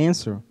question and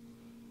answer.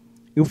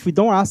 If we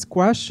don't ask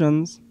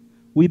questions,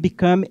 we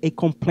become a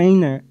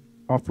complainer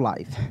of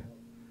life.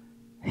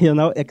 You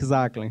know,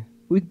 exactly.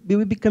 We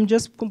become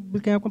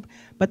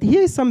but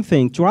here is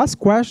something. To ask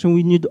questions,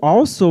 we need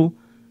also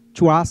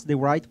to ask the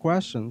right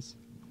questions.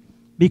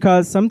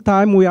 Because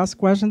sometimes we ask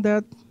questions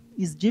that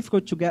is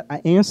difficult to get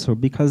an answer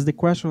because the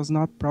question was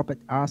not properly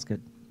asked.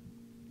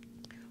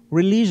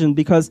 Religion,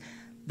 because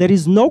there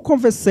is no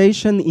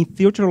conversation in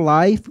future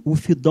life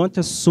if you don't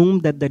assume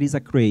that there is a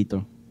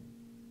creator.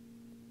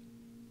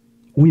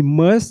 We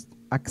must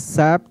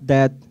accept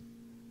that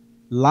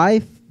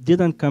life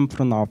didn't come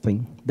from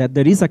nothing, that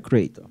there is a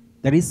creator.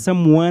 There is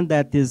someone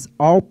that is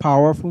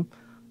all-powerful,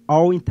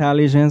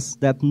 all-intelligence,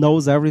 that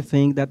knows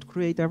everything, that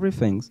creates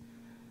everything.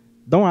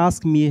 Don't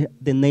ask me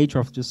the nature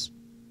of this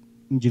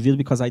individual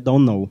because I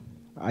don't know.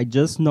 I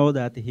just know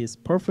that he's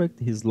perfect,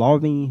 he's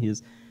loving,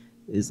 he's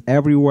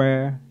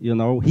everywhere, you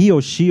know, he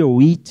or she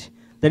or it.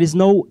 There is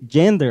no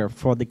gender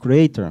for the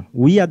creator.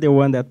 We are the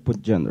one that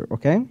put gender,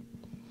 okay?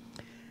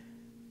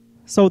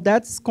 So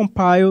that's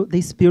compiled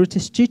the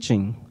Spiritist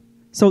teaching.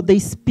 So the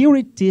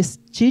Spiritist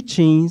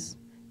teachings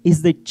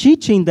is the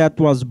teaching that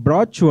was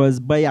brought to us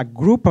by a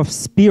group of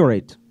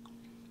spirit.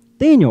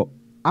 Daniel,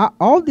 are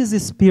all these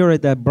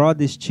spirit that brought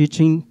this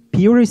teaching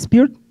pure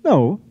spirit?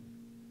 No.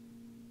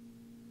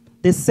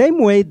 The same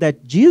way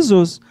that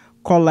Jesus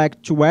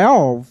collected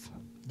 12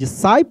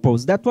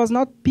 disciples, that was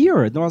not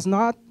pure. That was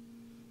not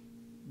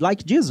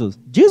like Jesus.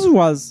 Jesus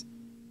was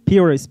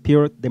pure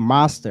spirit, the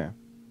master.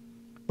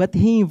 But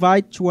he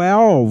invited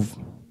 12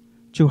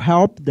 to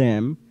help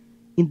them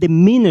in the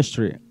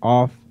ministry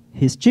of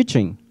his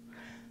teaching.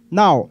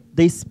 Now,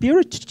 the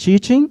Spirit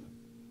teaching,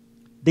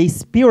 the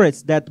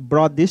spirits that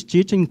brought this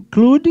teaching,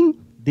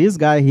 including this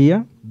guy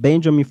here,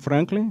 Benjamin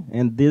Franklin,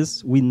 and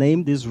this, we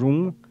named this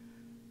room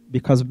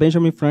because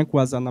Benjamin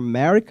Franklin was an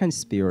American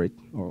spirit,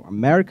 or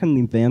American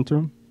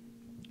inventor.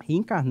 He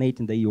incarnated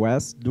in the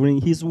US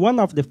he's one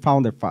of the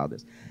founder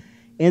fathers.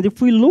 And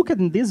if we look at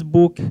in this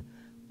book,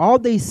 all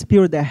the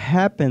spirit that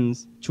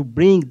happens to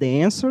bring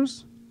the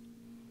answers,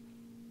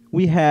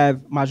 we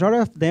have, majority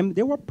of them,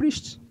 they were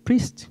priests.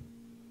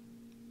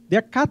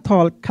 They're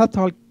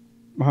Catholic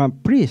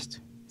priest,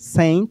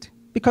 saint,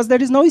 because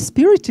there is no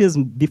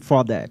spiritism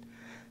before that.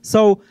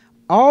 So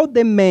all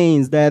the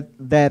men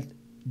that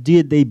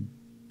did a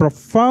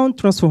profound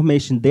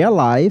transformation in their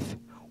life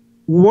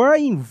were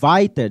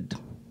invited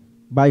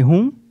by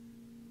whom?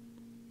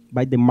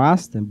 By the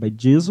Master, by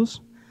Jesus,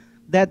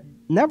 that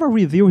never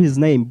revealed his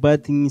name,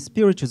 but in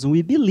Spiritism,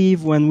 we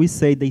believe when we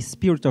say the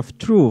Spirit of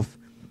Truth,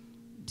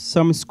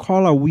 some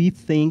scholar, we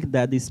think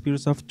that the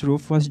Spirit of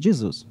Truth was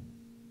Jesus.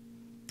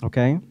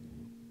 Okay?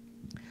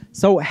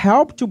 So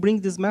help to bring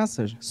this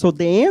message. So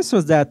the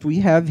answers that we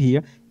have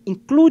here,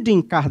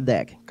 including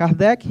Kardec.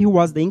 Kardec, he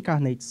was the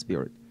incarnate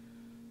spirit.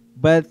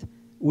 But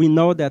we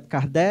know that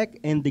Kardec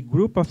and the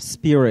group of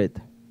spirit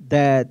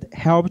that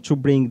helped to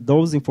bring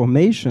those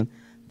information,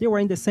 they were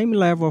in the same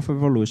level of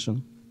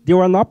evolution. They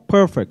were not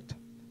perfect,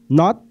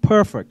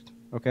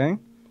 okay?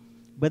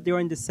 But they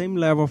were in the same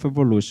level of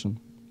evolution.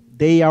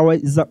 They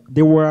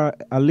were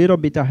a little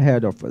bit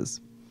ahead of us.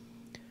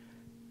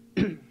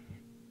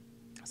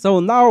 So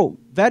now,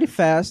 very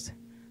fast,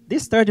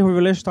 this third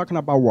revelation is talking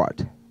about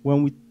what?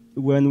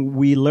 When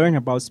we learn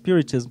about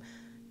Spiritism,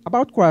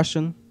 about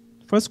question.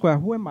 First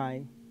question, who am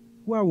I?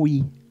 Who are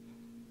we?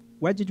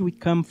 Where did we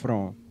come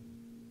from?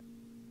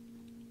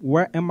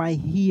 Where am I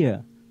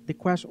here? The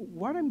question,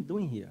 what am I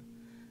doing here?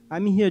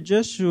 I'm here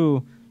just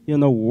to,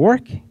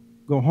 work,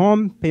 go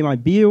home, pay my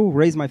bill,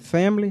 raise my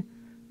family.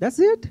 That's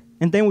it.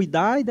 And then we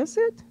die, that's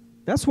it.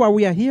 That's why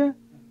we are here.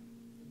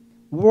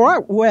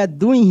 What we're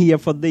doing here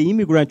for the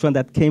immigrant one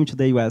that came to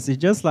the U.S. is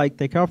just like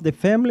take care of the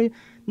family.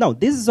 No,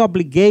 this is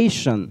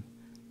obligation.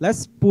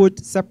 Let's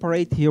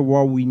separate here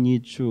what we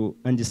need to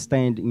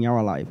understand in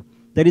our life.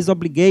 There is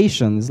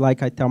obligation. It's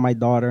like I tell my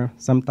daughter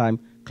sometimes,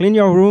 clean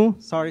your room.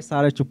 Sorry,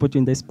 Sarah, to put you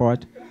in the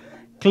spot.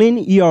 Clean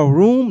your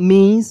room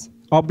means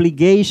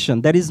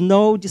obligation. There is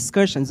no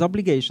discussion. It's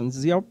obligation.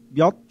 It's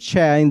your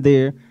chair in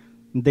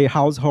the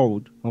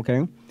household.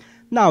 Okay.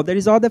 Now there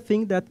is other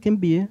thing that can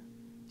be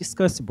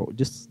discussable.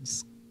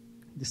 Just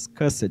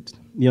discuss it.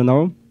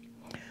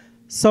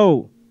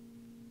 So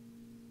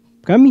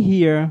come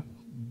here,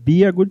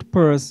 be a good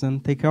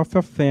person, take care of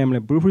your family,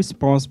 be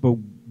responsible,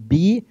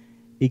 be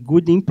a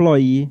good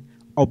employee,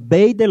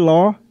 obey the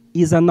law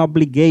is an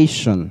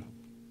obligation.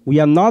 We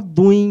are not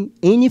doing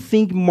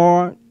anything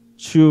more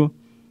to,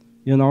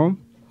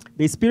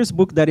 The Spirit's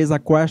book, there is a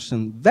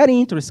question, very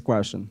interesting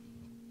question.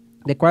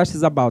 The question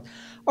is about,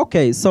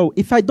 okay, so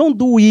if I don't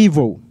do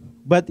evil,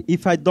 but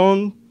if I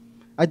don't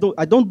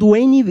do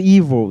any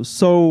evil,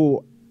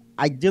 so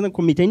I didn't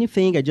commit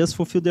anything, I just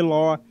fulfilled the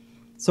law,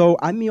 so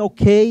I'm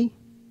okay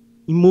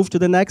and move to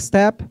the next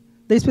step?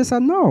 The Spirit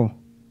said, no.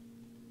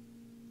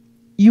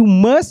 You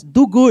must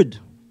do good.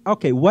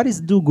 Okay, what is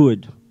do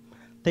good?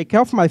 Take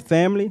care of my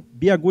family,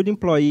 be a good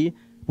employee,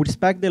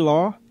 respect the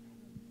law,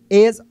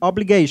 is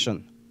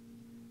obligation.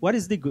 What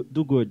is the good,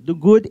 do good? Do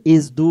good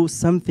is do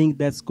something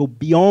that's go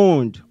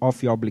beyond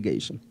of your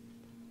obligation.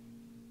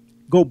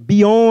 Go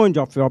beyond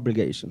of your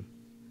obligation.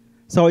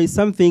 So it's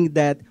something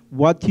that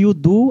what you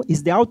do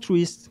is the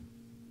altruist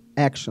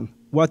action.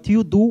 What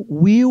you do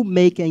will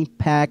make an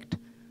impact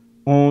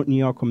on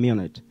your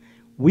community,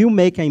 will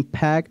make an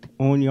impact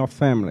on your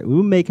family,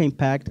 will make an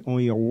impact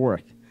on your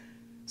work.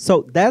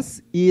 So that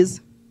is,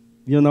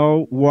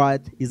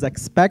 what is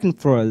expected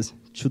for us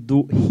to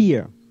do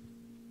here.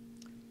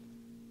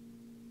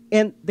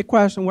 And the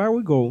question, where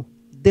we go?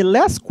 The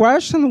last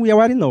question we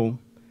already know.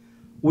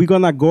 We're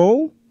going to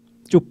go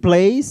to a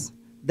place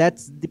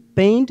that's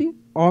depending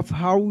of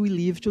how we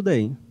live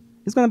today.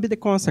 It's going to be the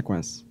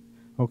consequence,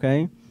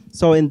 okay?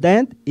 So, and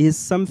that is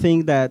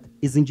something that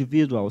is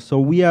individual. So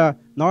we are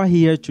not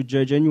here to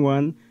judge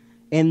anyone,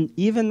 and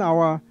even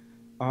our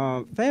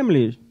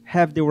family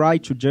have the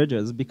right to judge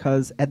us,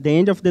 because at the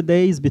end of the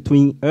day, it's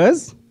between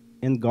us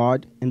and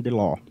God and the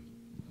law.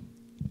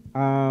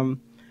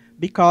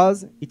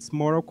 Because it's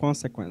moral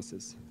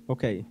consequences.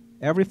 Okay,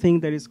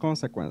 everything there is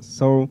consequence.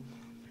 So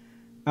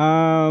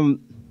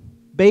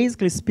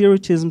basically,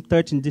 Spiritism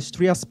touching these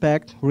three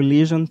aspects: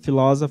 religion,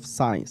 philosophy,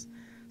 science.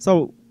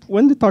 So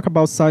when we talk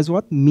about science,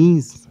 what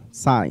means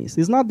science?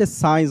 It's not the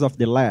science of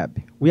the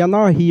lab. We are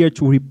not here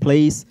to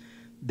replace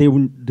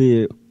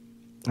the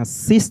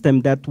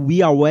system that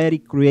we already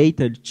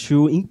created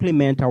to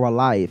implement our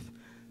life,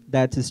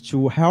 that is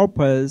to help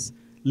us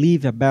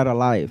live a better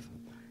life.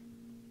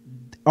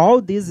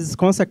 All this is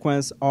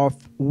consequence of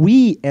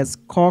we as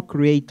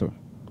co-creator,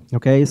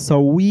 okay?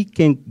 So we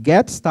can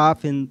get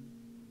stuff and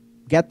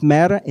get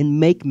matter and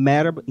make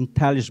matter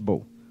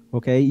intelligible,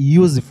 okay,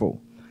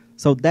 useful.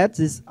 So that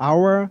is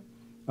our,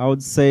 I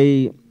would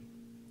say,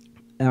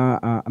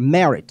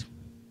 merit.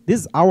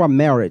 This is our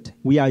merit.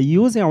 We are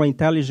using our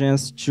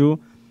intelligence to,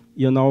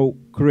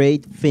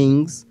 create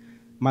things,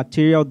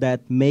 material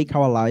that make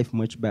our life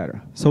much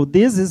better. So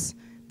this is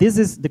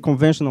the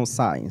conventional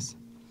science.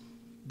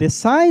 The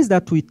science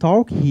that we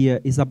talk here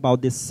is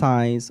about the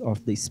science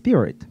of the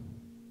spirit.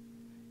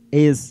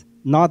 Is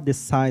not the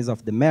science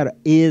of the matter,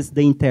 is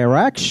the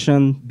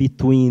interaction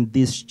between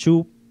these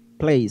two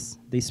places,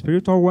 the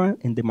spiritual one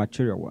and the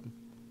material one.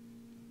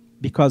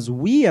 Because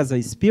we as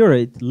a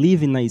spirit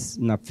live in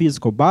a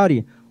physical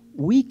body,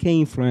 we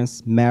can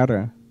influence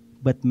matter,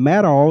 but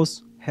matter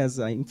also has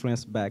an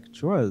influence back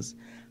to us.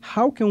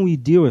 How can we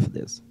deal with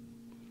this?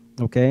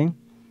 Okay?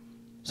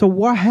 So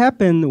what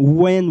happened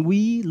when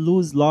we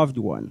lose loved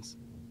ones?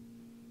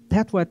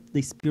 That's what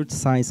the spirit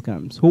science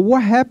comes. So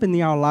what happened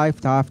in our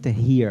life after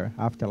here,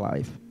 after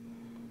life?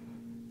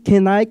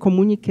 Can I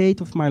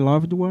communicate with my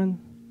loved one?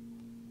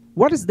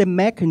 What is the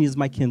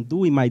mechanism I can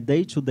do in my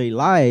day-to-day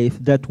life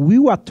that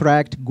will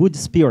attract good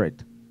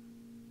spirit?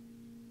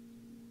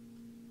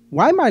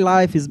 Why my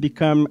life is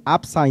become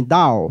upside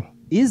down?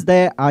 Is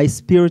there a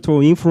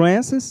spiritual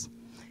influences?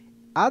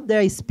 Are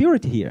there a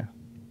spirit here?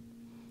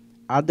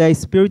 Are there a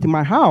spirit in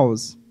my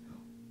house?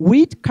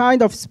 Which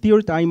kind of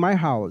spirit are in my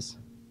house?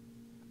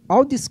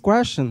 All this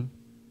question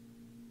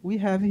we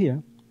have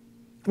here.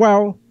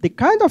 Well, the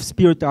kind of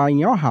spirit are in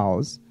your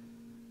house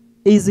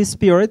is a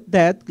spirit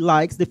that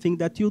likes the thing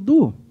that you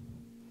do.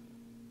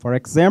 For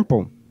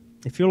example,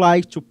 if you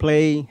like to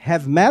play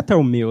heavy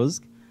metal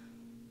music,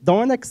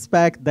 don't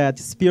expect that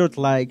spirit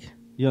like,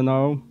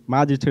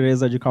 Mother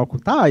Teresa de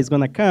Calcutta is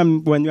going to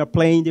come when you are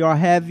playing your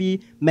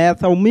heavy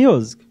metal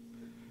music.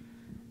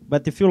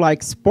 But if you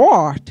like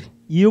sport,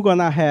 you're going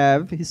to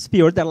have a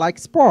spirit that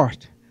likes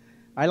sport.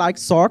 I like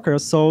soccer,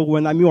 so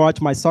when I watch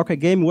my soccer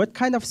game, what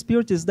kind of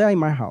spirit is there in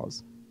my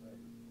house?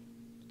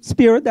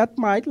 Spirit that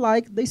might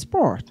like the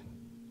sport.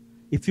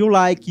 If you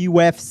like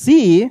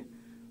UFC,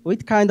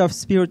 what kind of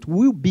spirit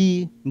will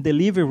be in the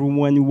living room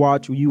when you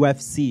watch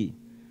UFC?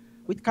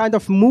 What kind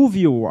of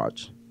movie you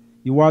watch?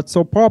 You watch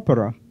soap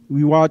opera.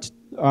 We watch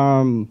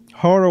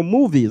horror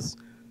movies.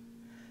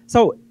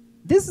 So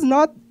this is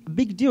not a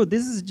big deal.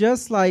 This is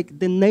just like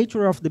the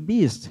nature of the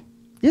beast.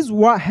 This is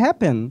what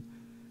happened,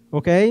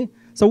 okay?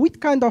 So what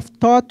kind of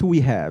thought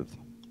we have?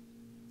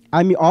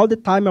 I'm all the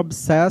time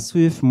obsessed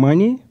with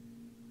money.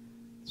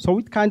 So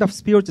what kind of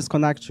spirit is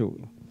connected to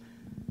you?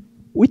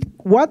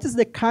 What is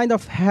the kind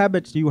of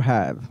habit you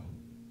have?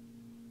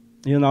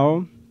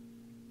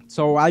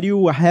 So are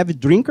you a heavy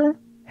drinker,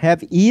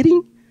 have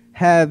eating,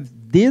 have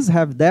this,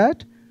 have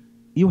that?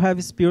 You have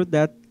a spirit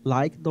that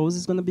like those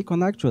is going to be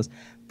connected to us.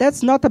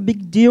 That's not a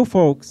big deal,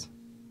 folks.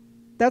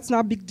 That's not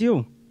a big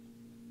deal.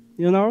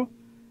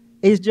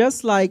 It's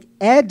just like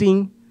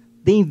adding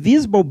the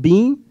invisible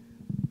being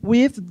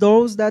with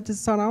those that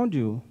surround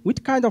you.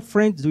 Which kind of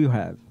friends do you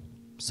have?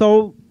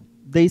 So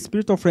the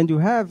spiritual friend you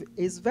have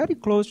is very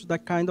close to the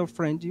kind of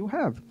friend you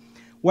have.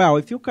 Well,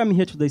 if you come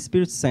here to the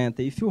Spirit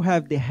Center, if you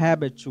have the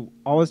habit to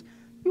always,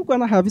 you're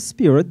going to have a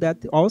spirit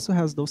that also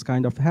has those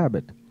kind of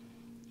habit.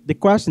 The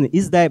question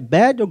is that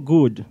bad or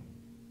good?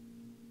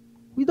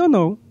 We don't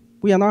know.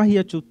 We are not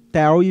here to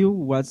tell you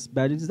what's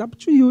bad. It's up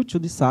to you to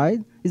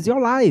decide. It's your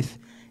life.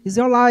 It's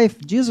your life.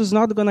 Jesus is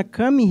not going to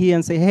come in here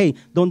and say, hey,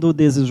 don't do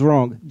this, it's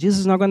wrong. Jesus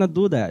is not going to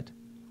do that.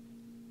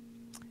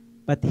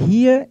 But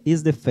here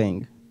is the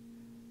thing.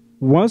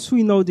 Once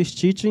we know this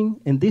teaching,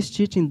 and this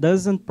teaching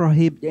doesn't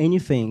prohibit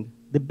anything,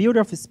 the beauty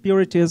of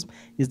Spiritism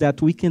is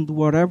that we can do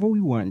whatever we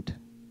want.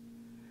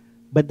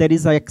 But there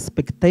is an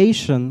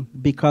expectation,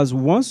 because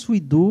once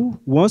we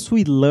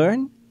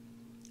learn,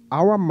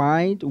 our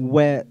mind,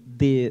 where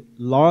the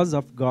laws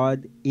of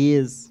God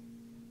is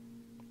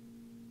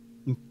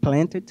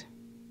implanted,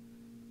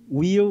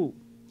 will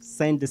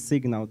send the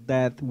signal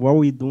that what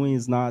we're doing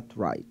is not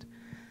right.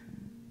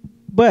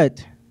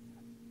 But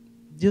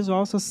Jesus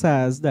also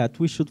says that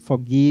we should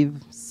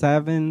forgive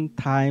 7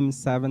 times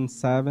 7,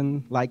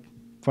 7, like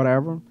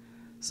forever.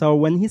 So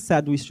when he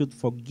said we should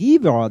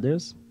forgive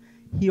others,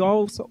 he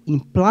also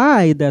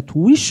implied that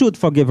we should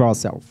forgive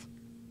ourselves.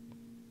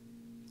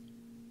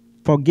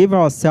 Forgive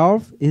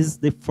ourselves is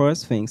the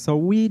first thing. So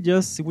we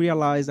just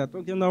realized that,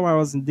 I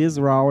was in this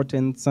route,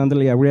 and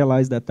suddenly I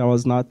realized that I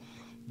was not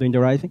doing the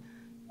right thing.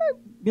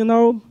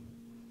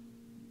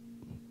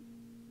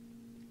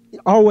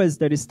 Always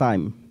there is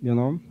time,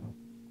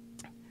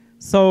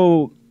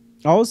 So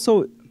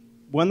also,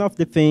 one of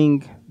the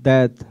things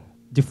that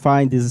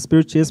define this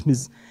Spiritism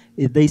is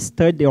they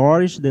study the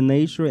origin, the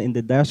nature, and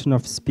the destiny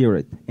of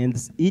spirit, and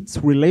its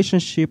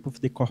relationship with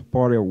the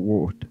corporeal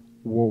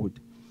world.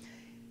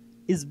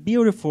 It's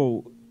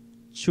beautiful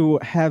to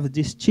have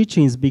these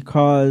teachings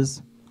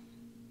because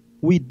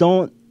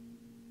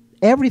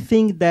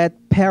everything that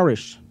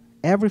perish,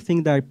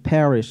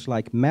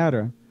 like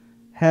matter,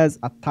 has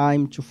a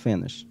time to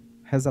finish,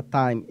 has a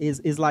time,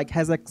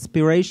 has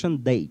expiration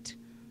date,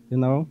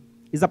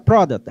 It's a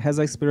product, has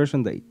an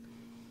expiration date.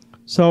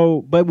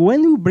 So, but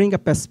when you bring a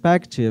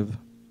perspective,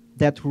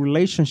 that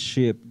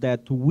relationship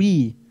that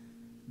we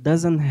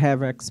doesn't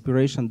have an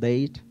expiration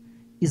date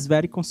is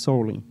very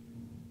consoling.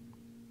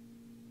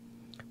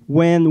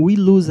 When we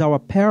lose our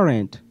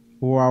parent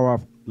or our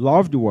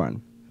loved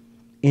one,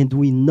 and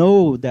we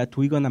know that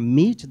we're going to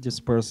meet this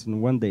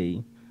person one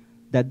day,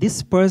 that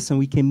this person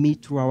we can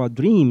meet through our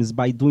dreams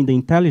by doing the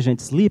intelligent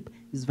sleep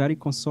is very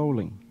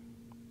consoling.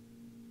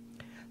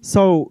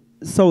 So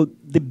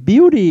the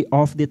beauty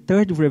of the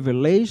third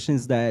revelation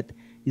is that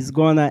it's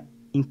going to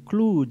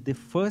include the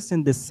first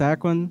and the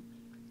second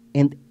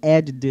and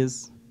add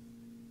this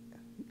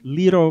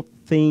little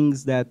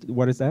things that,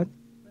 what is that?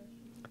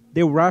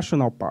 The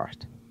rational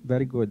part.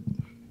 Very good.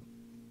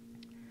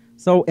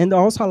 So, and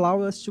also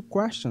allow us to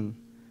question.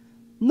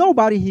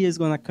 Nobody here is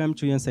going to come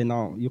to you and say,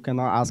 no, you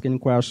cannot ask any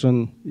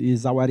question.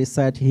 It's already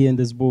set here in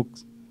this book.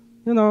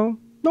 You know,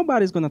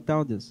 nobody's going to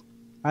tell this.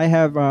 I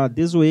have,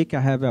 this week, I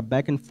have a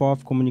back and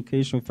forth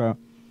communication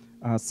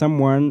with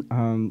someone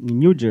in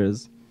New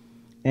Jersey.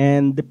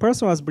 And the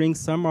person was bringing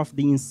some of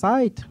the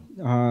insight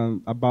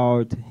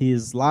about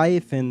his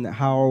life and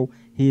how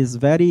he is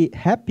very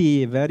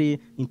happy, very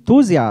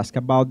enthusiastic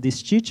about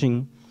this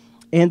teaching.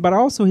 But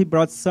also he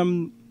brought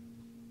some,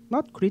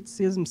 not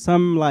criticism,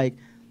 some like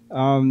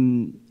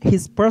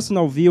his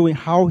personal view in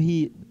how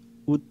he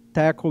would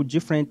tackle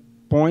different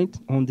points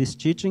on this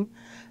teaching.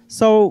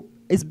 So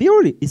it's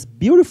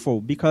beautiful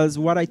because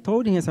what I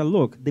told him is that,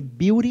 look, the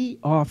beauty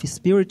of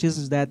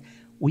Spiritism is that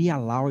we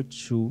allow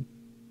to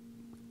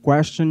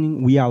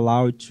question, we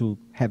allow to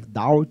have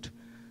doubt,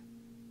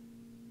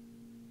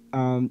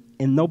 and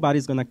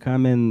nobody's going to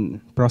come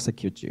and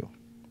prosecute you.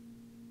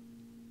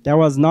 That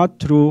was not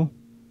true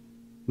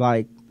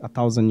like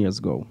 1,000 years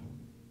ago.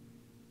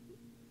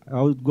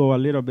 I would go a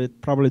little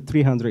bit, probably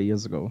 300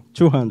 years ago,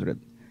 200,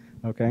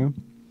 okay?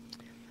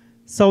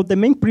 So the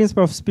main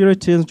principle of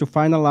Spiritism to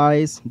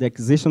finalize the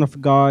existence of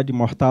God,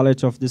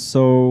 immortality of the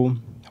soul,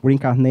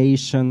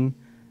 reincarnation,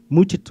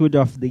 multitude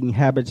of the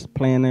inhabited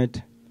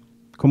planet,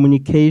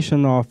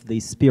 communication of the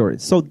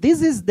spirit. So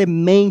this is the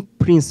main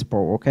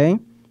principle, okay?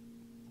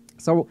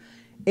 So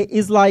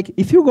it's like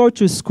if you go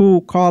to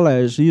school,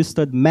 college, you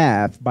study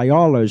math,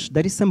 biology,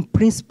 there is some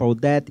principle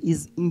that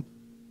is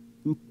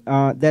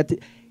that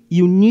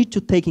you need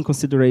to take in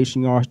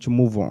consideration in order to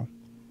move on,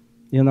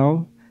 you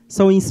know?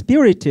 So in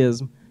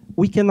Spiritism,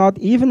 we cannot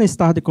even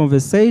start the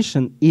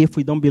conversation if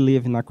we don't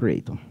believe in a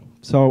creator.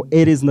 So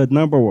it is the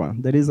number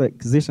one. There is a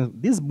existence.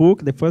 This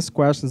book, the first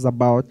question is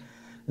about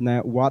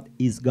what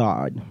is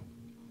God?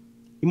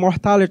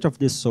 Immortality of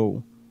the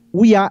soul.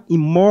 We are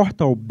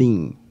immortal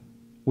being.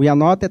 We are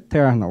not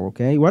eternal,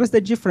 okay? What is the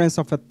difference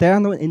of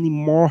eternal and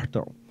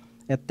immortal?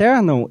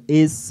 Eternal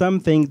is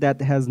something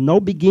that has no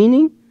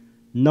beginning,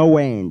 no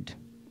end,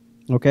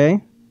 okay?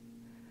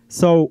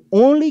 So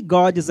only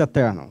God is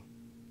eternal.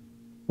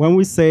 When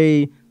we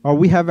say, oh,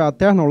 we have an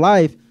eternal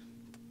life,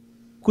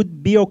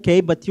 could be okay,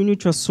 but you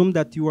need to assume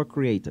that you are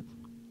created,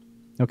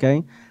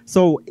 okay?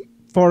 So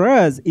for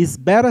us, it's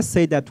better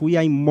say that we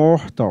are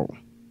immortal.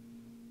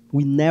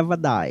 We never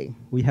die.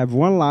 We have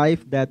one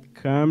life that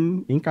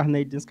come,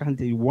 incarnate,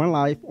 discarnate, one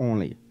life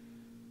only.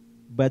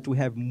 But we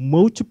have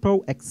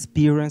multiple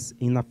experience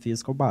in a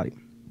physical body.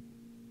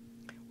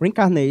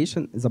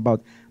 Reincarnation is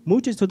about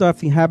multitude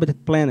of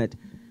inhabited planet.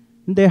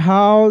 In the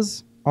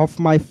house of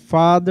my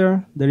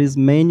father, there is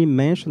many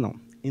mansions.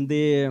 In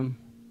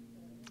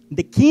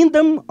the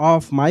kingdom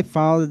of my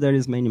father, there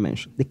is many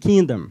mansions. The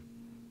kingdom.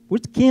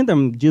 Which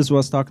kingdom Jesus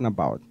was talking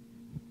about?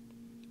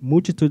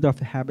 Multitude of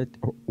inhabited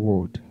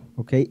world.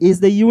 Okay, is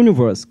the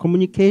universe,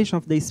 communication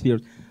of the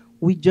spirit.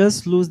 We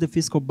just lose the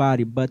physical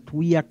body, but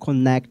we are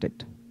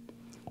connected.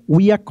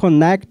 We are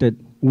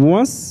connected.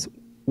 Once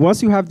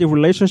you have the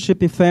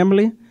relationship in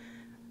family,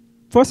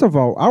 first of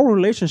all, our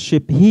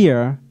relationship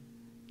here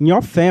in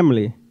your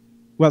family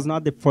was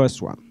not the first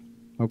one,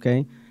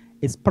 okay?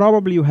 It's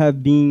probably you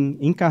have been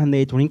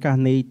incarnate or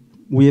reincarnate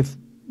with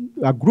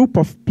a group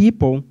of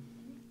people,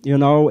 you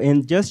know,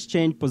 and just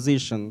change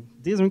position.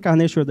 This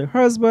incarnation, you're the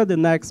husband, the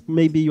next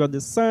maybe you're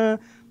the son,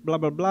 blah,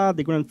 blah, blah,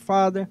 the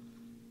grandfather.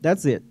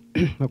 That's it,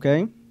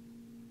 okay?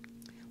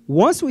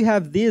 Once we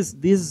have this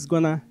is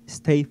going to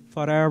stay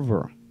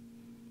forever.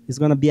 It's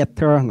going to be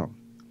eternal.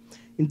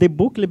 In the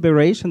book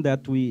Liberation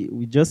that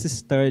we just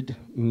studied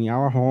in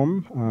our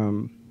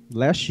home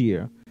last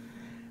year,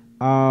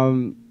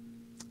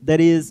 that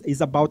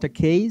is about a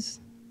case,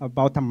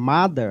 about a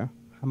mother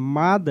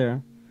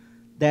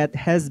that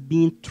has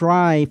been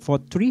trying for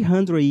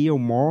 300 years or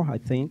more, I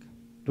think.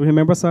 Do you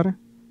remember, Sarah?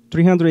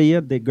 300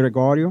 years, the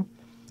Gregorio.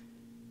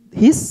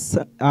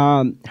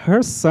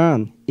 Her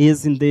son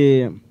is in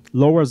the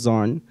lower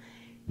zone.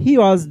 He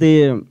was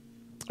the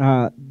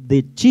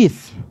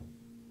chief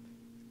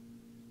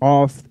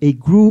of a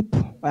group,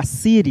 a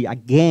city, a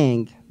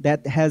gang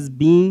that has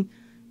been,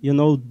 you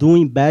know,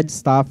 doing bad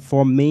stuff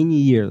for many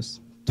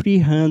years.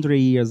 300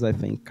 years, I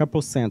think,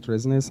 couple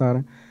centuries, né,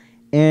 Sarah?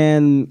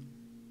 And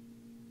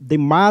the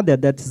mother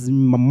that is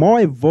in a more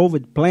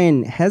evolved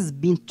plan has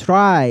been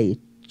trying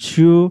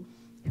to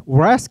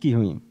rescue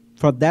him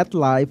for that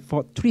life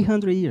for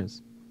 300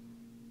 years.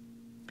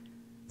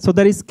 So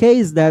there is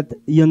case that,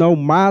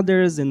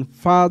 mothers and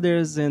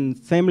fathers and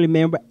family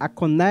members are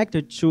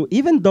connected to,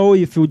 even though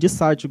if you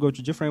decide to go to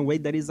a different way,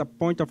 there is a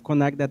point of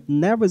connect that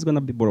never is going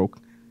to be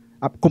broken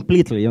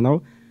completely,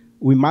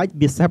 We might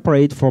be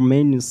separate for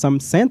some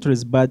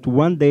centuries, but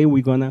one day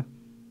we're going to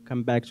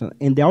come back to it.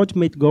 And the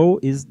ultimate goal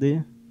is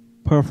the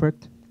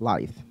perfect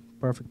life,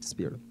 perfect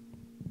spirit.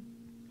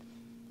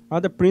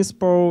 Other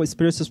principle,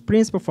 Spiritist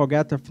principle,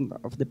 forget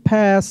of the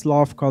past,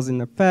 law of cause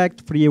and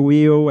effect, free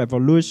will,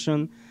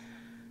 evolution,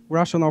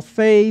 rational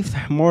faith,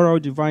 moral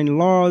divine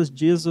laws,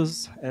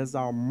 Jesus as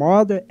our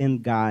model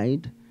and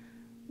guide.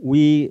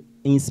 We,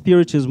 in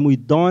Spiritism, we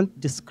don't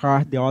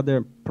discard the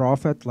other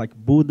prophet like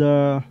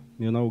Buddha,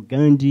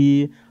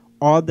 Gandhi,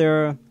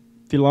 other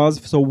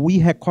philosophers. So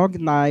we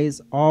recognize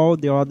all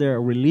the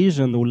other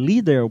religion or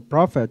leader or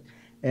prophet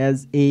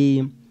as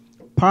a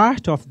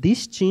part of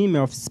this team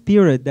of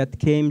spirit that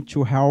came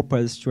to help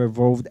us to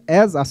evolve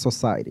as a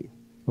society.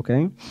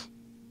 Okay?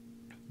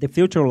 The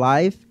future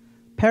life,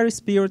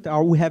 perispirit,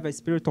 we have a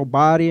spiritual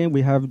body,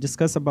 we have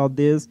discussed about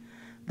this.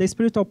 The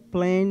spiritual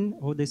plane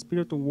or the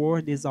spiritual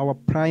world is our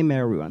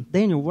primary one.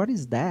 Daniel, what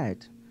is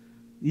that?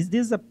 Is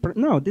this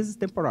no, this is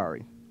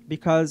temporary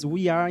because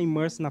we are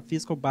immersed in a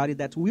physical body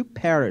that will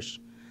perish.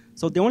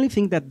 So the only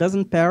thing that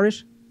doesn't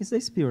perish is the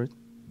spirit.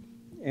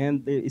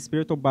 And the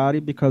spiritual body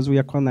because we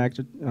are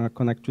connected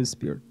to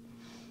spirit.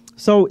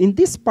 So in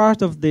this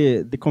part of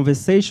the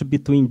conversation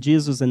between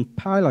Jesus and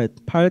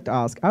Pilate, Pilate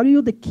asked, "Are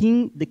you the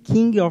king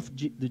of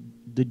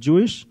the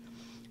Jewish?"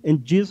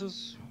 And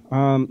Jesus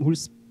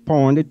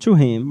responded to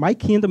him, "My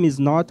kingdom is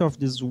not of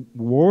this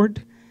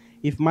world.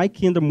 If my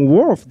kingdom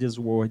were of this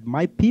world,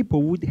 my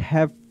people would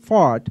have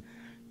fought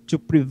to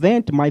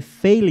prevent my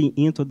falling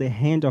into the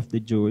hand of the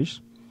Jewish,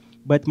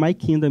 but my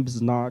kingdom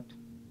is not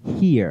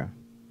here."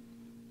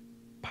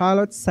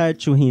 Pilate said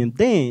to him,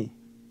 "Then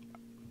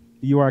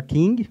you are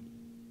king?"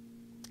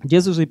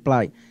 Jesus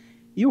replied,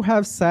 "You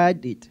have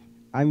said it.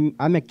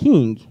 I'm a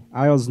king.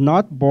 I was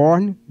not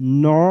born,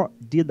 nor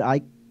did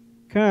I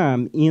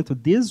come into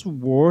this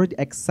world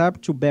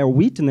except to bear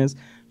witness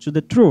to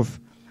the truth.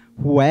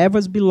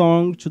 Whoever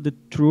belongs to the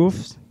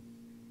truth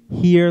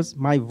hears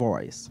my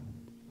voice."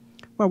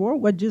 Well,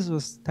 what Jesus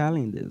was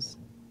telling this,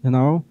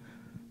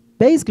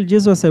 Basically,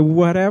 Jesus said,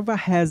 whatever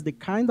has the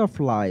kind of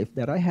life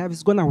that I have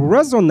is going to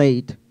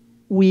resonate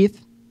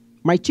with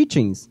my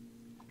teachings.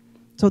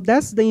 So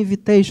that's the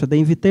invitation. The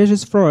invitation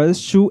is for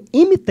us to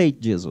imitate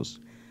Jesus,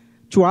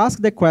 to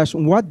ask the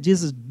question, what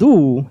Jesus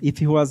do if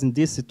he was in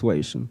this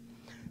situation?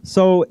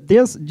 So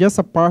there's just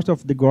a part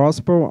of the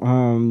gospel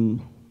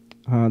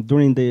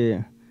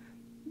during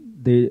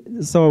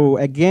so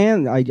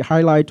again, I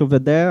highlight over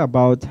there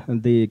about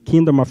the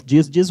kingdom of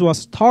Jesus. Jesus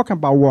was talking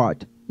about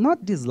what?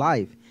 Not this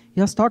life. He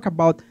was talking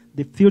about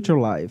the future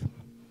life.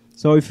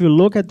 So if you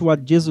look at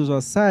what Jesus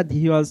was said,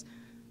 he was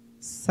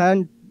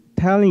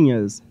telling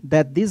us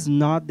that this is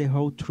not the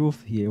whole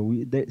truth here.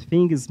 The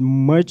thing is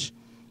much,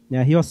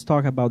 he was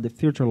talking about the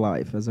future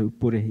life, as I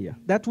put it here.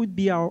 That would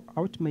be our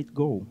ultimate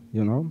goal,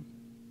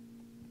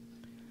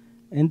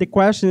 And the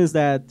question is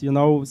that,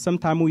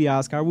 sometimes we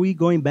ask, are we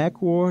going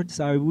backwards?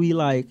 Are we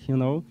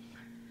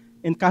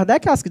And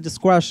Kardec asked this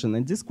question,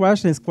 and this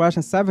question is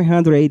question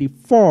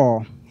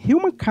 784.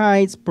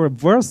 Humankind's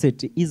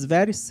perversity is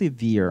very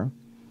severe.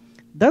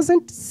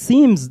 Doesn't it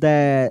seem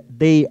that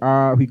they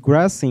are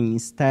regressing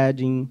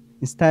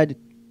instead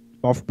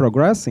of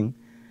progressing,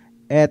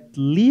 at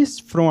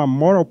least from a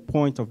moral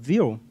point of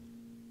view?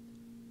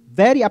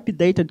 Very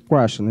updated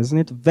question, isn't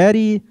it?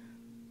 Very,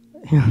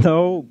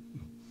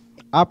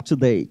 up to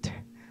date.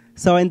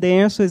 So, and the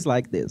answer is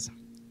like this.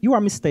 You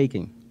are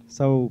mistaken.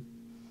 So,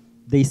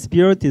 the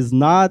spirit is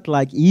not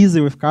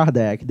easy with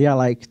Kardec. They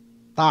are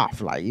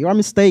tough, you are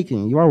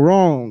mistaken, you are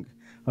wrong,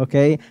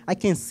 okay? I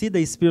can see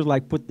the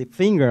spirit put the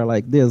finger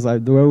like this,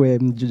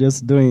 I'm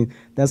just doing,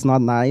 that's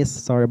not nice,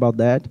 sorry about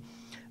that.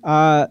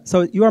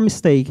 So you are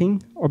mistaken.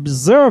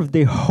 Observe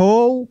the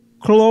whole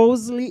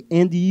closely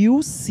and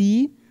you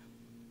see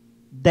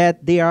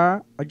that they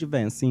are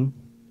advancing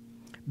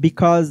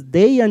because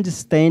they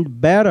understand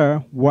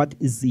better what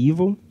is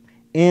evil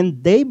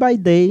and day by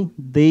day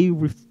they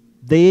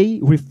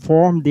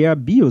reform their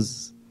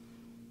abuse.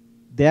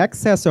 The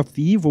excess of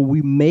evil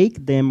will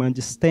make them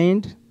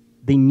understand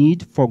the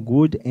need for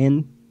good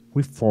and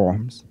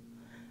reforms.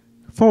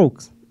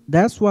 Folks,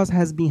 that's what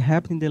has been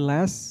happening the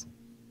last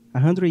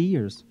 100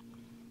 years.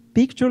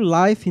 Picture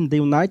life in the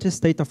United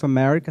States of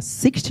America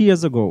 60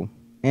 years ago.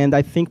 And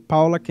I think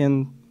Paula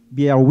can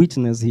be a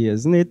witness here,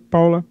 isn't it,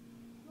 Paula?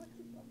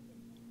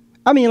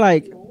 I mean,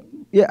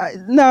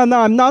 no,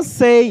 I'm not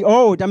saying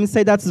old. I'm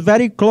saying that's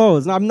very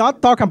close. I'm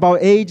not talking about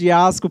age,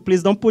 Yasko.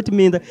 Please don't put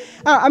me in the...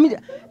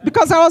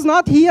 because I was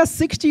not here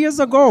 60 years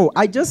ago.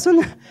 I just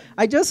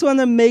want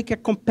to make a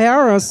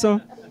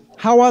comparison.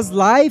 How was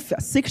life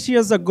 6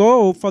 years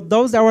ago for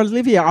those that were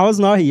living here? I was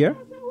not here.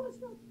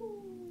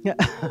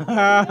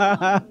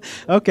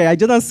 Okay, I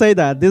didn't say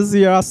that. This is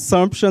your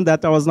assumption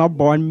that I was not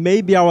born.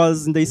 Maybe I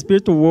was in the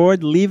spiritual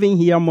world living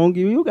here among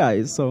you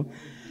guys. So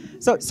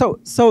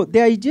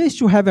the idea is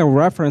to have a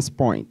reference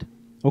point.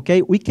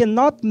 Okay, we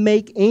cannot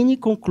make any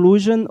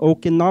conclusion or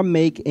cannot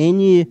make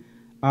any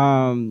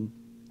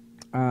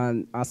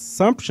an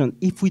assumption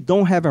if we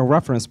don't have a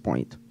reference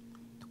point.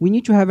 We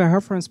need to have a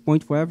reference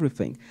point for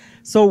everything.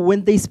 So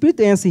when the Spirit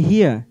answer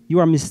here, you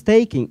are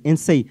mistaken and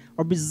say,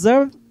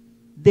 observe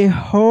the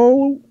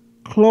whole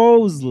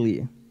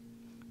closely.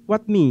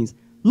 What means?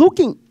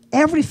 Looking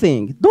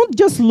everything. Don't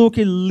just look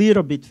a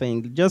little bit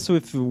thing, just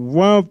with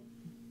one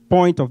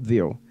point of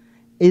view.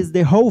 It's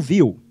the whole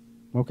view,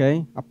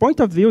 okay? A point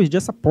of view is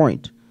just a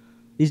point.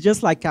 It's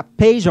just like a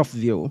page of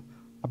view,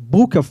 a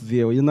book of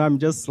view. You know, I'm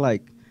just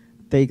like,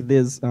 take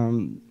this,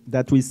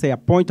 that we say a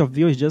point of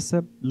view is just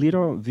a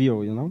little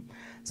view, you know?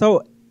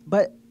 So,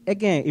 but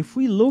again, if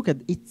we look at,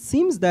 it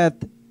seems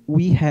that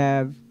we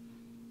have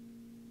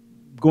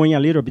going a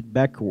little bit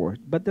backward,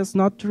 but that's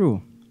not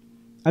true.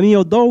 I mean,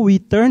 although we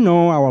turn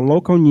on our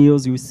local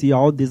news, you see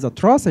all these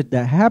atrocities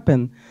that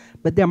happen,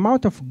 but the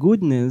amount of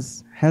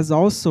goodness has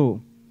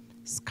also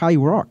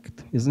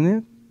skyrocketed, isn't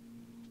it?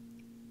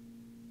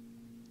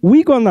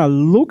 We're gonna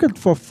look at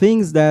for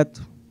things that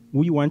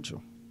we want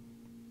to.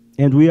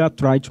 And we are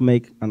trying to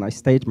make a nice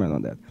statement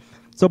on that.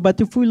 So, but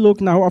if we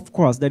look now, of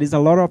course, there is a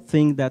lot of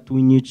things that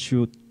we need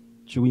to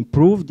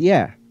improve,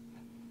 yeah.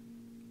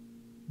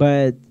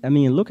 But, I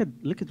mean, look at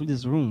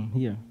this room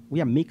here.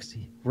 We are mixed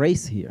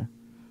race here.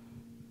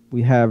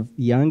 We have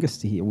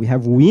youngest here. We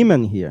have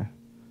women here.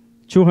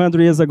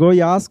 200 years ago,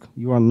 you ask,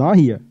 you are not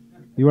here.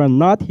 You are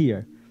not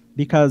here.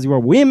 Because you are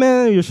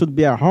women, you should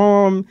be at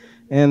home,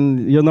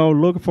 and, you know,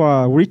 look for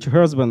a rich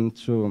husband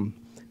to...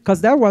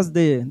 Because that was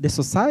the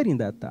society in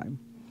that time.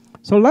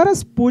 So let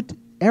us put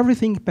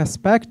everything in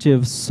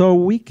perspective so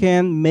we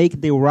can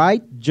make the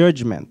right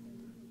judgment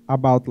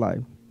about life,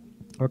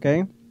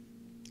 okay?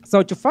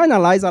 So to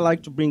finalize, I'd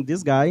like to bring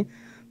this guy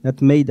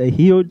that made a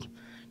huge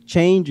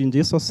change in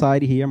this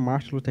society here,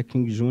 Martin Luther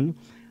King Jr.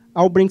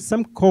 I'll bring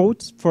some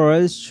quotes for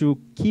us to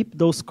keep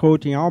those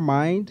quotes in our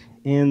mind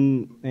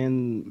and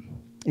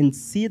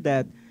see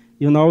that,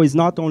 you know, it's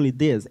not only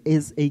this,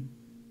 it's a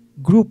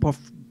group of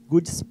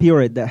good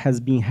spirit that has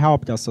been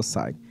helped our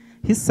society.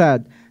 He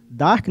said,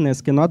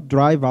 darkness cannot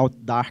drive out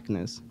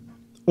darkness.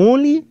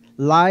 Only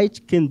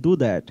light can do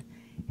that.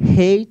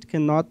 Hate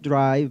cannot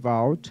drive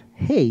out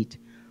hate.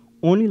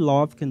 Only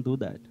love can do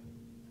that.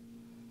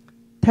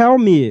 Tell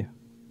me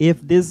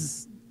if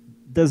this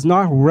does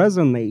not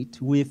resonate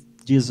with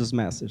Jesus'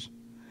 message.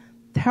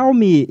 Tell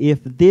me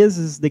if this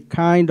is the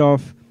kind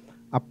of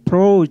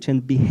approach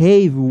and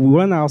behavior we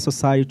want our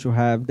society to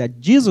have that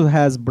Jesus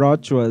has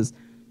brought to us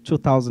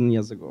 2,000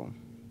 years ago.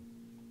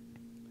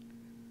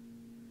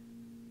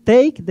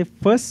 Take the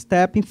first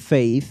step in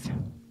faith,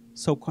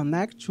 so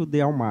connect to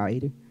the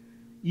Almighty.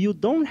 You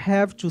don't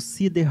have to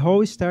see the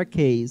whole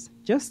staircase.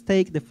 Just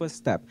take the first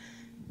step.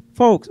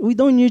 Folks, we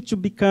don't need to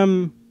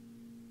become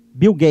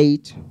Bill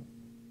Gates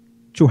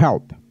to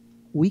help.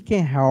 We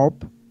can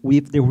help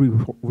with the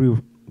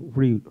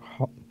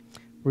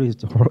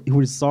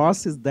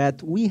resources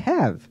that we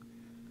have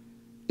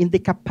in the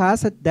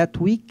capacity that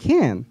we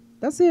can.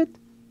 That's it.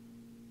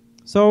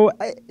 So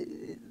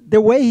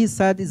the way he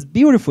said is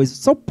beautiful. It's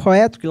so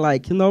poetic,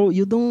 like, you know,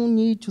 you don't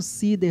need to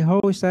see the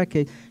whole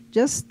staircase.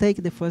 Just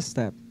take the first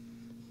step.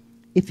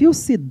 If you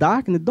see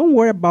darkness, don't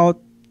worry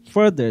about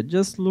further.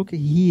 Just look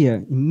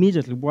here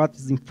immediately what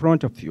is in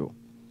front of you.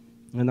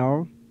 You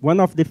know, one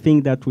of the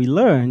things that we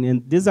learn,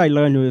 and this I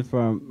learned with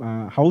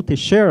Raul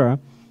Teixeira,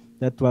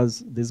 that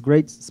was this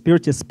great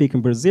spiritist speaker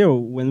in Brazil.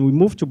 When we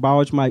moved to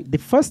Baltimore, the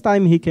first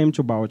time he came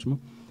to Baltimore,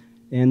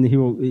 and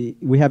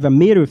we have a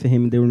meeting with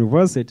him in the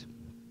university.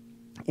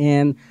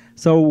 And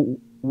so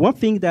one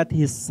thing that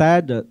he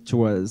said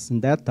to us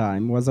in that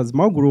time was a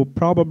small group,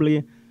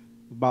 probably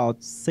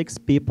about 6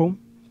 people.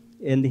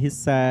 And he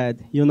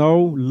said, you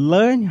know,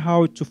 learn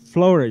how to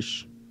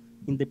flourish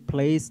in the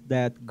place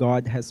that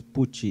God has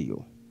put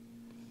you.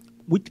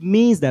 Which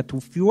means that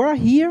if you are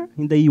here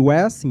in the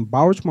U.S., in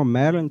Baltimore,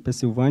 Maryland,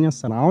 Pennsylvania,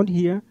 surround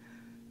here,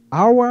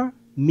 our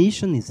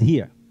mission is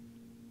here.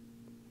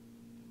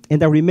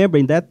 And I remember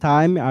in that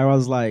time, I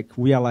was like,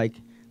 we are like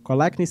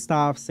collecting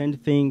stuff, sending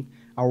things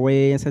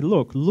away, and said,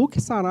 look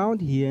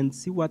around here and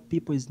see what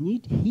people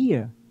need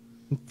here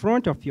in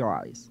front of your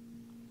eyes,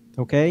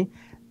 okay?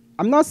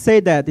 I'm not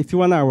saying that if you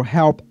want to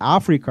help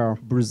Africa,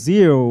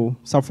 Brazil,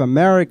 South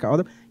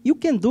America, you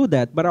can do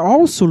that, but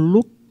also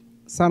look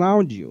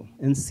surround you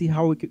and see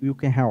how you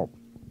can help.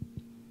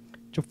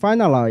 To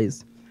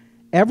finalize,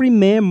 every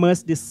man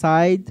must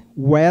decide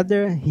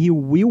whether he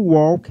will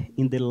walk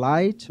in the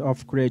light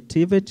of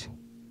creativity,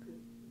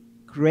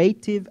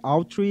 creative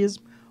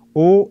altruism,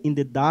 or in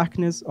the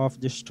darkness of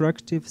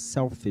destructive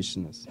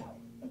selfishness.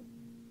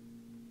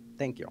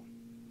 Thank you.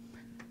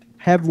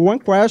 Have one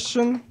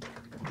question,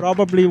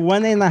 probably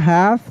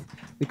 1.5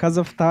 because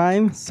of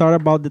time. Sorry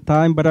about the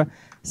time, but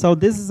so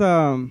this is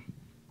a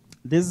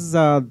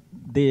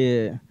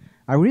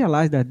I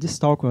realized that this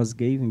talk was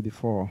given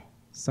before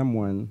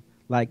someone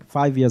like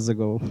 5 years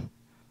ago,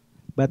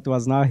 but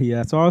was not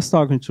here. So I was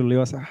talking to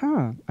Leo. I said,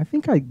 I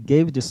think I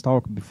gave this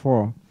talk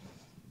before.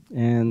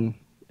 And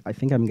I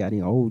think I'm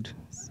getting old,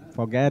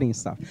 forgetting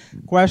stuff.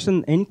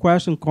 Question, any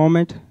question,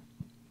 comment?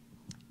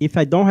 If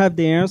I don't have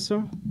the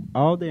answer,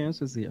 all the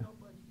answers here.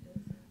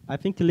 I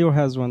think Leo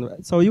has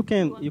one. So you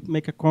can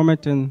make a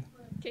comment and...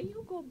 Can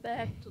you go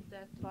back to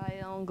that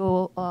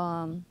triangle,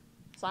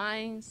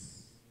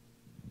 science,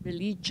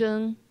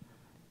 religion,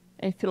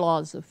 and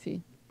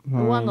philosophy?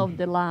 One of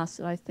the last,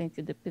 I think,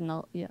 the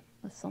penal, yeah,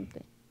 or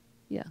something,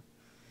 yeah.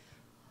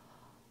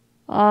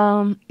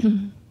 I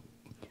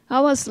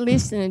was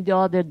listening the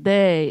other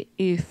day,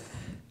 if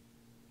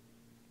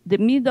the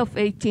mid of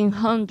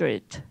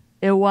 1800,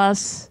 it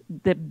was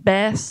the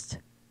best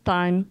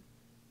time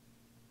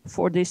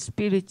for the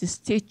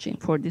Spiritist teaching,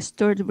 for this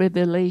third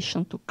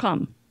revelation to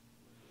come.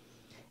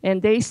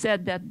 And they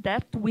said that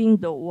that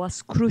window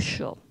was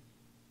crucial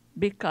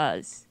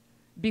because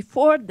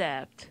before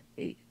that,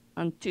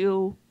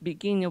 until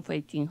beginning of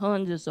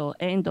 1800s or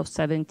end of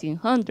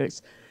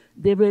 1700s,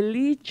 the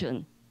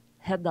religion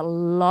had a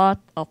lot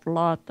of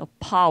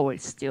power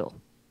still.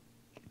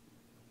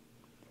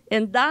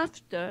 And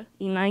after,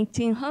 in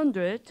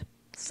 1900,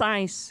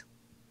 science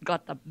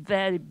got a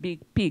very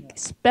big peak,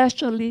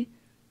 especially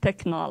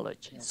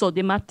technology. So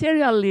the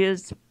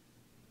materialism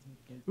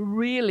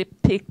really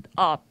picked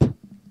up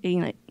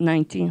in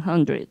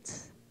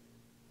 1900s,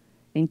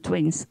 in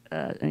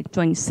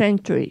 20th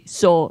century.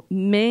 So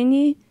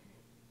many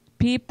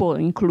people,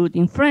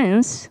 including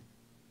France,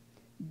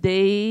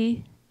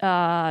 they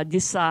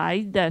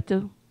decide that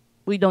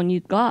we don't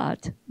need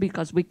God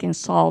because we can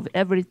solve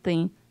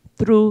everything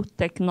through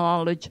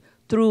technology,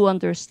 through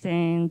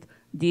understand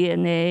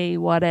DNA,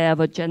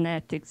 whatever,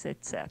 genetics,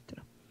 etc.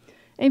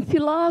 And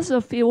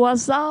philosophy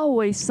was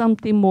always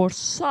something more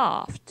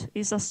soft.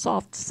 It's a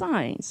soft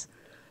science.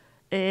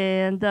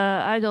 And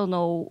I don't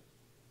know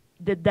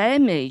the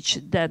damage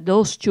that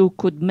those two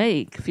could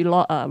make,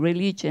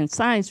 religion and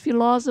science.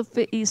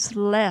 Philosophy is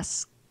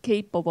less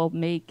capable of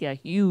making a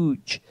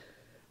huge,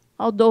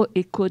 although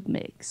it could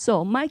make.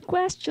 So my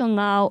question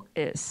now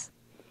is,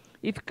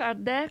 if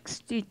Kardec's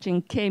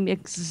teaching came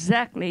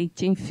exactly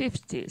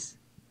 1850s,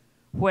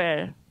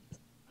 where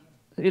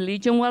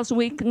religion was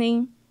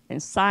weakening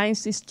and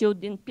science still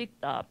didn't pick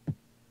up,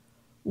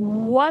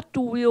 what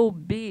will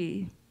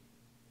be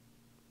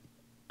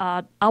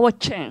our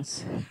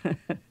chance,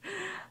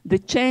 the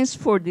chance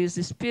for this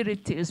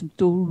Spiritism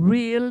to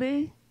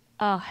really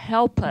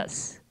help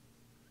us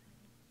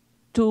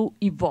to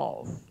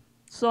evolve?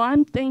 So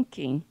I'm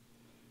thinking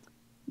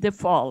the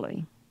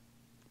following.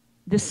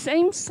 The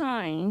same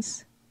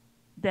science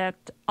that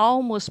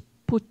almost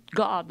put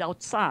God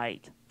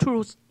outside,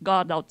 truth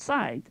God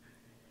outside,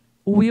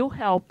 will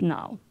help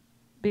now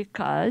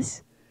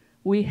because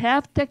we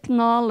have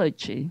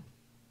technology.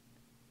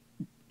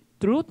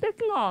 Through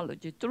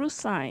technology, through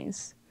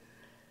science,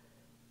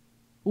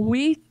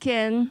 we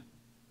can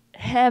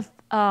have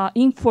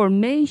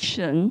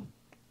information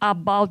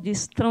about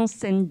this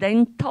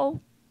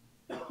transcendental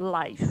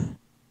life,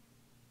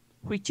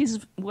 which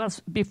was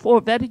before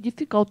very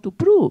difficult to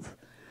prove.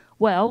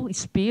 Well,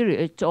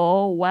 spirit,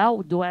 or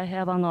well, do I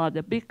have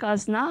another?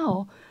 Because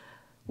now,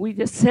 with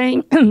the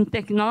same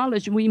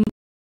technology, we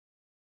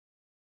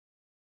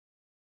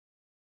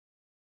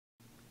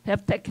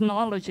have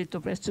technology to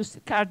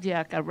resuscitate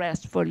cardiac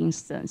arrest, for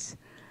instance.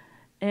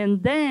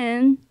 And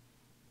then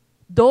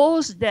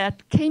those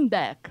that came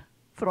back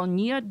from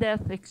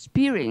near-death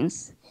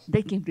experience,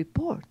 they can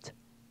report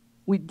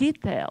with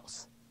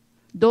details.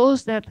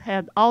 Those that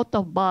had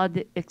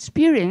out-of-body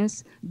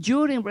experience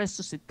during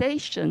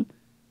resuscitation,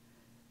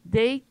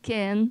 they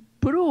can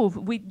prove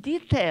with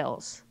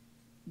details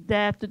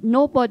that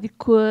nobody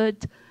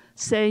could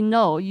say,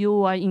 no,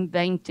 you are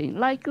inventing.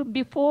 Like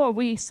before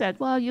we said,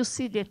 well, you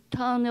see the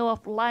tunnel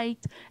of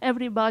light,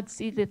 everybody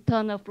sees the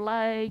tunnel of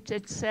light,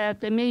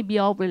 etc., maybe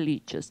all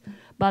religious.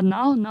 But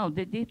now, no,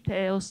 the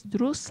details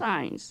through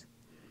science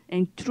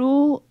and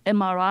through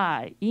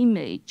MRI,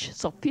 image,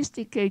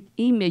 sophisticated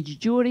image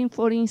during,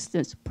 for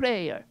instance,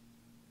 prayer,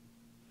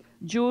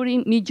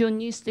 during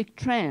mediumistic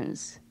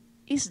trance,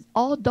 is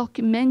all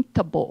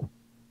documentable.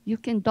 You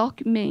can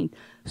document.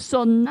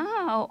 So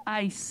now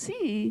I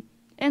see,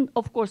 and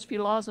of course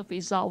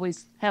philosophies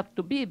always have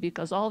to be,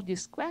 because all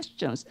these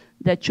questions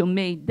that you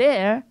made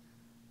there,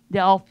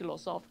 they're all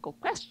philosophical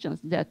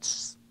questions that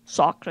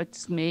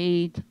Socrates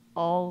made,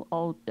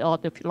 all the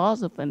other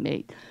philosophers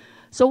made.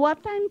 So what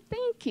I'm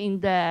thinking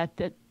that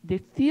the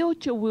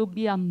future will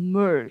be a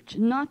merge,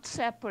 not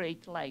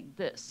separate like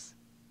this.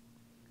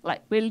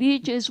 Like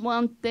religion is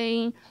one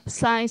thing,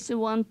 science is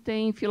one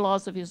thing,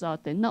 philosophy is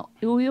other thing. No,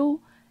 it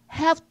will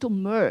have to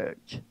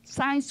merge.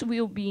 Science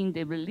will be in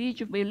the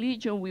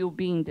religion will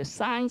be in the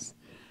science,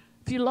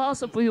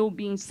 philosophy will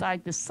be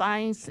inside the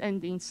science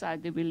and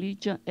inside the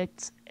religion,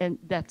 and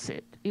that's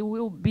it. It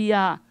will be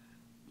a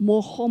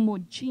more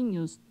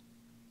homogeneous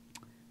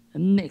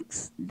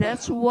mix.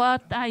 That's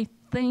what I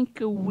think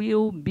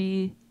will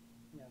be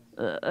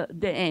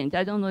the end.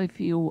 I don't know if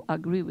you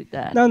agree with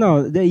that. No,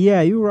 no,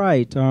 yeah, you're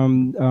right.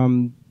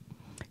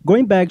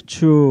 Going back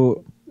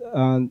to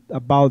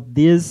about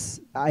this,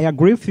 I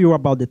agree with you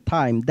about the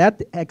time.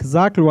 That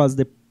exactly was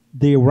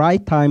the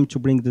right time to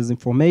bring this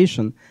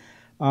information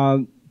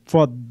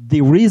for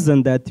the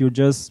reason that you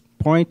just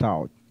point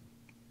out.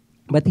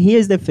 But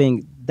here's the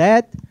thing,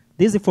 that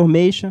this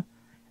information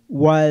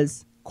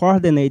was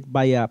coordinated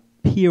by a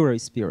pure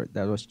spirit,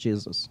 that was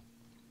Jesus.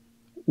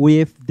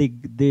 With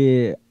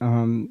it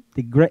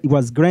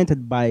was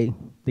granted by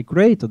the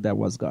Creator, that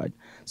was God.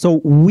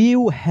 So we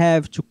will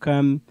have to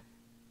come.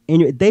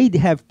 And they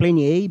have plan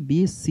A,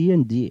 B, C,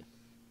 and D.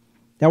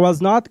 There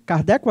was not,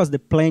 Kardec was the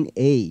plan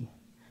A.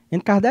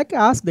 And Kardec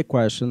asked the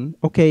question,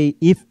 okay,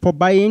 if for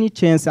by any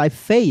chance I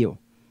fail,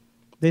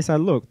 they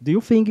said, look, do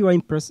you think you are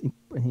impressible?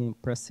 How do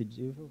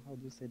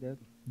you say that?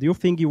 Do you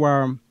think you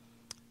are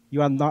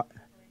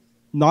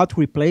not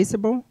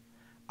replaceable?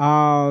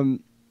 And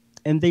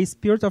the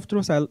Spirit of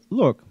Truth said,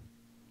 look,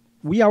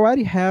 we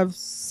already have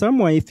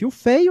someone. If you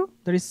fail,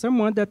 there is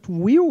someone that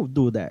will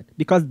do that.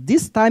 Because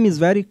this time is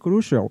very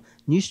crucial.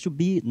 Needs to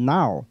be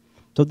now.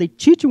 So the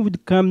teaching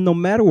would come no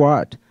matter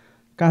what.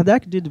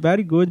 Kardec did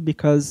very good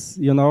because,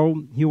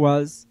 he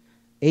was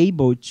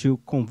able to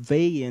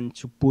convey and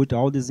to put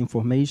all this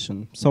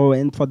information. So,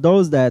 and for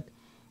those that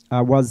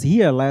was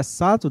here last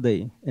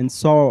Saturday and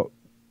saw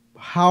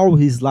how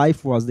his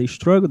life was, the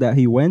struggle that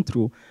he went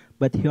through,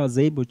 but he was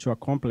able to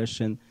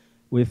accomplish, and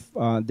with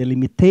the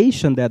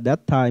limitation that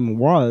that time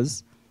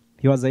was,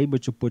 he was able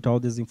to put all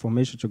this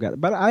information together.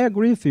 But I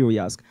agree with you,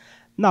 Yask.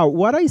 Now,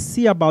 what I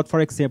see about, for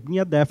example,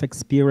 near-death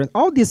experience,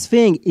 all this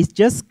thing is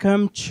just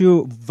come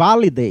to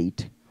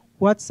validate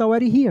what's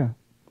already here.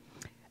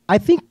 I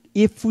think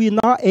if we're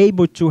not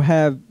able to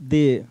have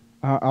the,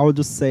 I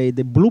would say,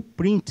 the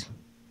blueprint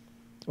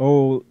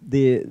or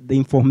the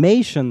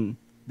information,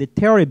 the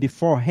theory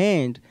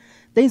beforehand,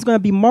 then it's going to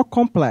be more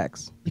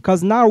complex,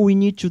 because now we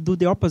need to do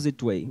the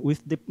opposite way.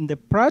 With the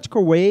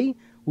practical way,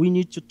 we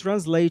need to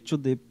translate to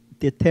the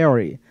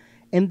theory.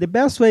 And the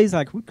best way is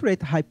like we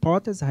create a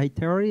hypothesis, a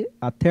theory,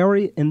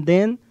 and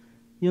then,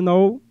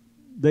 the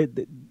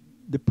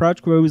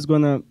practical way is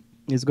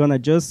gonna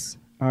just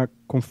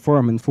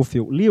confirm and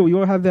fulfill. Leo, you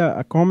have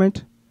a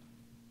comment?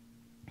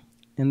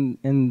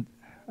 And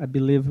I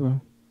believe.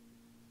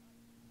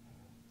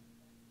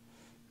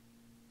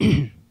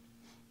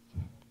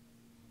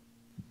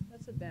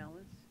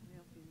 Balance.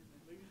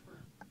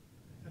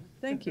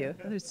 Thank you.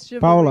 Chivalry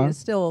Paula is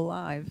still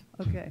alive.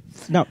 Okay.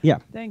 No, yeah.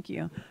 Thank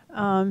you.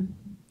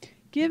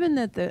 Given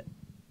that the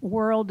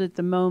world at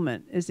the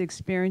moment is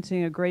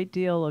experiencing a great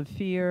deal of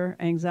fear,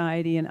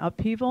 anxiety, and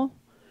upheaval,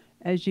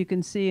 as you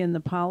can see in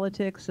the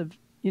politics of,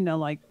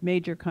 like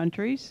major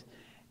countries,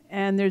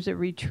 and there's a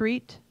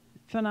retreat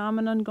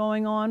phenomenon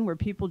going on where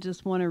people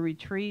just want to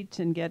retreat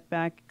and get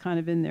back kind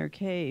of in their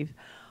cave.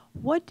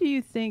 What do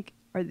you think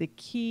are the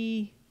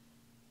key?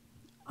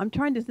 I'm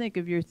trying to think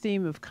of your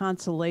theme of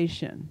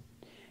consolation.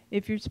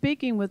 If you're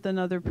speaking with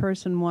another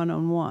person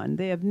one-on-one,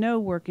 they have no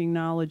working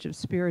knowledge of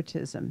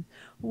Spiritism,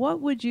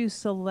 what would you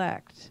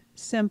select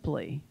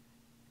simply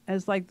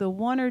as like the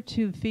one or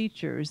two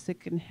features that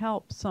can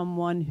help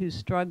someone who's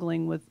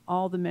struggling with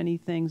all the many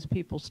things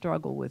people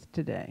struggle with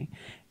today?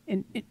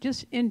 And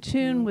just in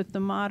tune with the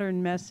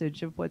modern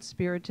message of what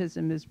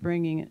Spiritism is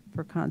bringing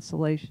for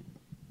consolation.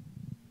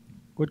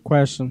 Good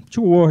question.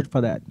 2 words for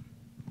that.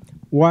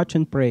 Watch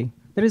and pray.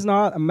 There is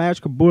not a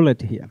magical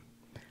bullet here.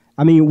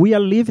 I mean, we are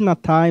living a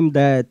time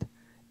that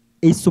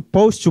is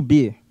supposed to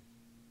be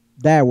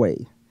that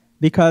way,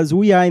 because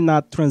we are in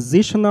a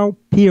transitional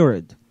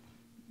period.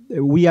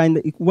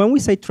 When we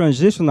say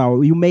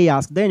transitional, you may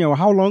ask, Daniel,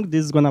 how long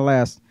this is going to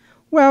last?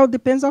 Well, it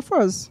depends on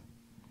us.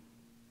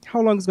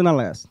 How long it's going to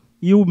last?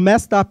 You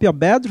messed up your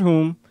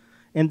bedroom,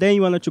 and then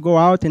you wanted to go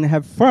out and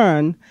have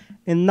fun,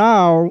 and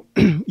now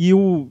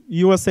you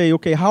will say,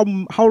 okay, how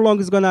long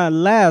is going to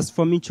last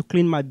for me to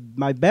clean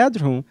my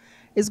bedroom?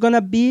 It's going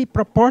to be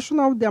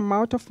proportional to the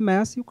amount of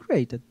mess you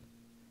created.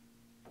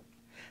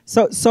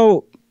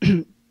 So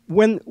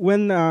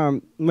when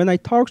I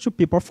talk to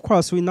people, of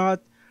course, we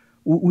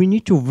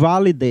need to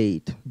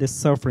validate the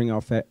suffering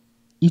of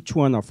each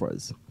one of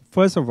us.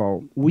 First of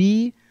all,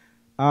 we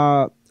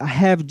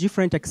have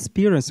different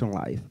experience in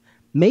life.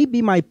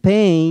 Maybe my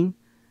pain,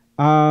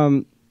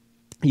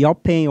 your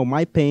pain or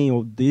my pain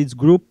or this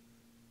group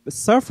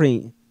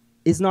suffering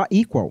is not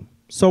equal.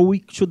 So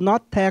we should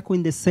not tackle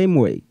in the same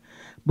way.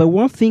 But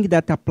one thing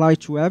that applies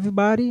to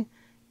everybody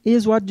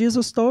is what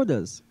Jesus told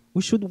us.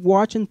 We should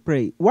watch and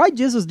pray. Why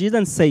Jesus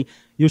didn't say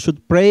you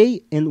should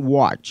pray and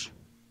watch?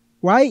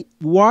 Why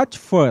watch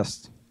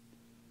first?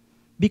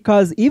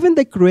 Because even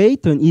the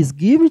Creator is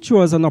giving to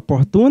us an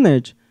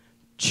opportunity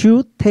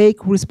to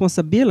take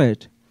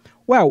responsibility.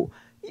 Well,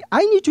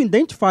 I need to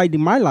identify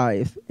in my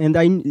life,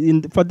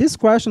 and for this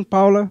question,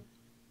 Paula,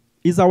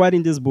 is already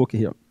in this book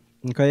here.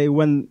 Okay,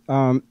 when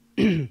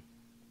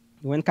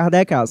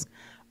Kardec asked,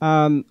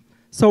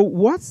 so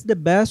what's the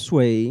best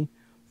way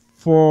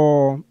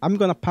for, I'm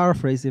going to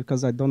paraphrase it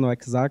because I don't know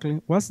exactly.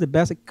 What's the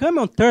best? Come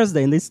on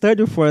Thursday and they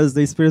study for us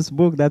the Spirit's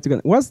book.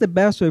 What's the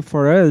best way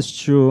for us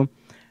to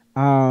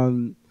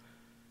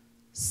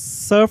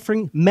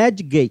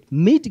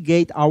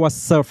mitigate our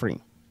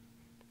suffering?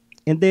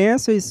 And the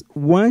answer is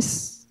one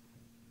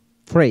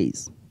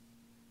phrase.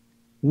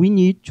 We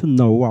need to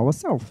know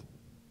ourselves.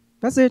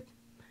 That's it.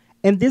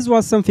 And this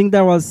was something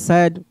that was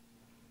said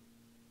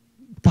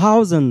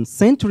thousands,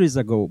 centuries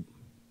ago.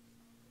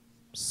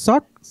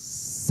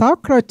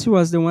 Socrates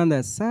was the one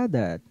that said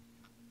that.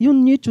 You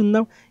need to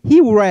know. He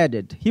read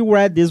it. He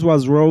read this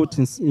was wrote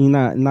in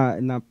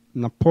a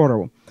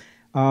portal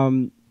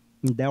in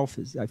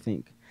Delphi, I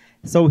think.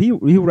 So he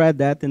read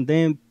that, and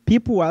then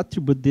people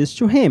attribute this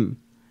to him.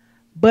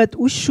 But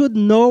we should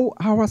know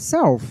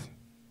ourselves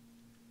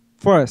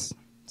first.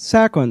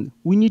 Second,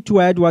 we need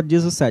to add what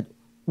Jesus said.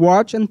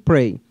 Watch and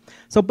pray.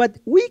 So, but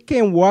we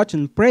can watch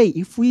and pray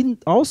if we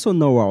also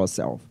know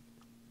ourselves.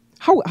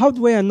 How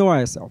do I know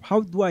myself?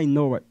 How do I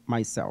know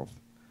myself?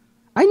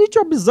 I need to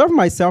observe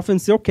myself and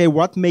say, okay,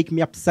 what makes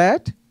me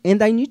upset?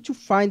 And I need to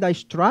find a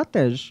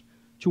strategy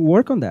to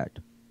work on that.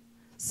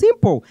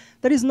 Simple.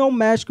 There is no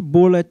magic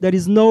bullet. There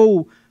is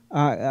no,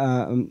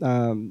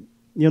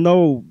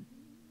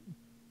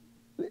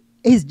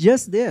 it's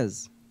just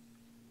this.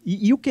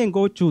 You can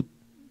go to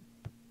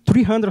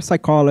 300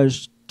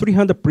 psychologists,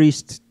 300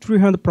 priests,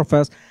 300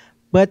 professors,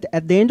 but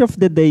at the end of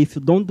the day, if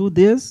you don't do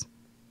this,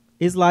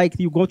 it's like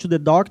you go to the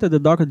doctor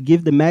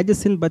give the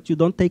medicine, but you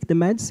don't take the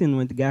medicine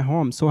when you get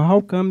home. So how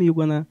come you're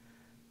going to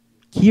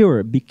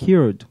be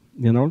cured,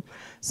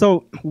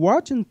 So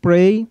watch and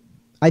pray,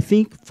 I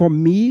think, for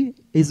me,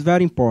 is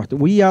very important.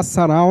 We are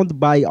surrounded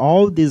by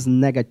all this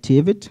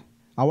negativity,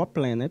 our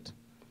planet.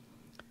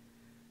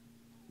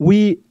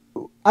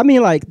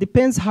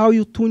 Depends how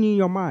you tune in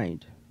your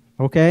mind,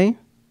 okay?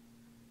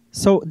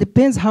 So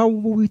depends how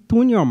we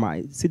tune your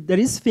mind. See, there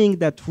is thing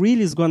that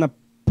really is going to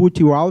put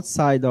you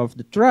outside of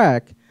the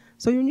track,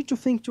 so you need to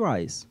think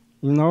twice,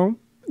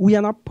 We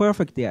are not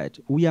perfect yet.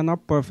 We are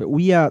not perfect.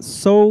 We are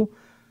so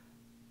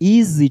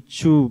easy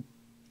to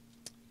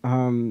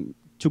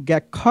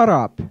get caught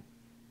up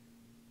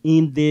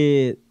in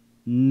the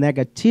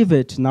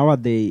negativity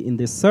nowadays, in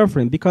the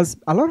suffering, because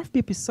a lot of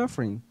people are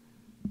suffering.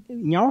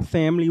 In our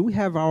family, we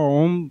have our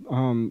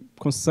own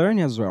concern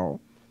as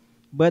well.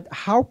 But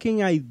how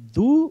can I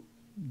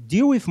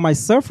deal with my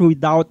suffering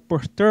without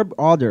perturb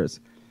others?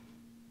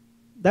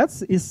 That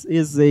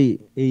is a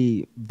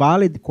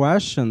valid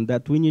question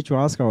that we need to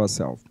ask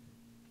ourselves.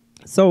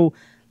 So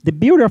the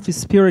beauty of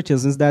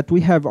Spiritism is that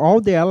we have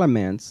all the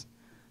elements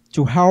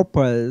to help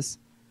us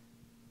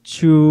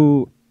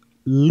to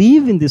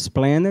live in this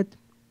planet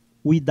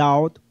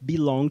without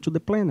belong to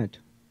the planet.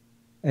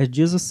 As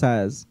Jesus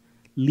says,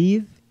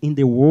 live in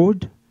the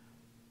world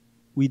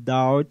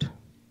without...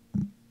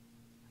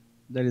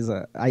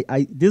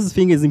 this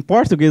thing is in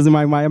Portuguese in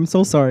my mind, I'm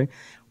so sorry.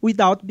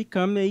 Without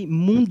becoming a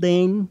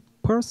mundane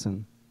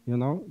person,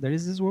 There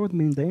is this word,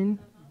 mundane?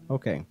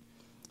 Okay.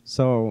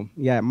 So,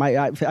 yeah,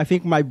 I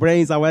think my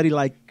brain is already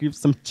give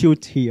some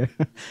tilt here.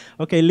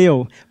 Okay,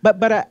 Leo.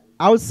 But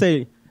I would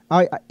say,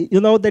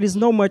 there is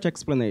no much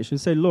explanation. You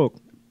say, look,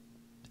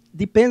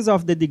 depends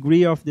of the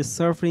degree of the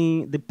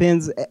suffering,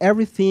 depends,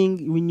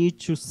 everything we need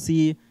to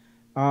see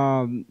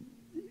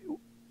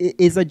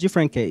is a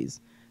different case.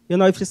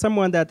 If it's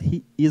someone that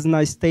is in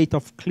a state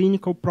of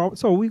clinical problem,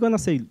 so we're going to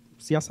say,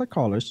 see a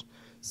psychologist,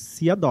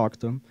 see a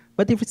doctor.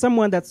 But if it's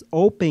someone that's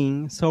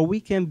open, so we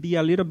can be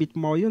a little bit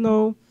more,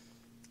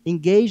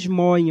 engage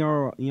more in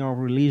your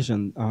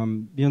religion.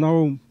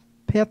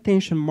 Pay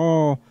attention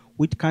more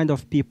which kind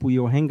of people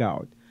you hang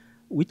out,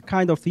 which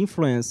kind of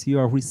influence you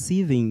are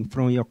receiving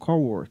from your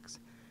coworkers.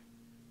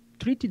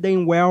 Treat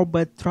them well,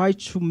 but try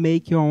to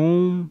make your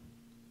own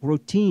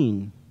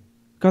routine.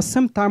 Because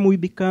sometimes we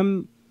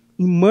become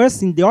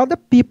immersed in the other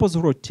people's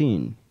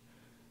routine.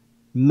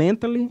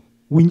 Mentally,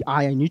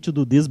 I need to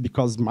do this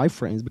because my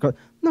friends.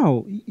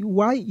 No,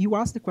 why you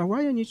ask the question,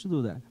 why I need to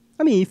do that?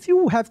 If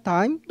you have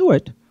time, do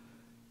it.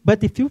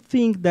 But if you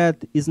think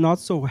that is not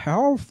so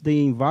healthy,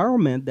 the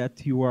environment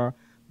that you are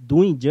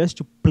doing just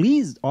to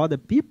please other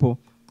people,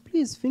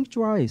 please think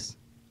twice.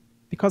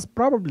 Because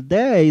probably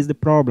there is the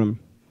problem.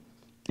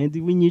 And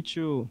we need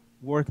to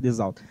work this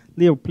out.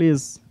 Leo,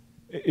 please.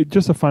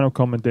 Just a final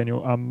comment,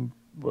 Daniel.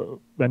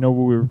 I know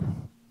we were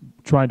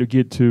trying to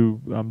get to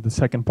the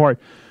second part.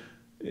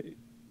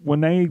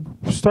 When I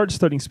started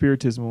studying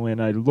Spiritism,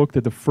 and I looked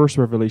at the first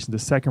revelation, the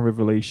second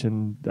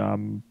revelation,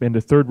 and the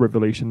third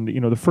revelation,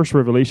 the first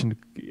revelation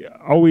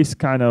always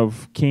kind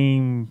of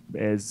came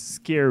as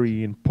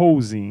scary,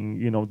 imposing,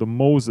 the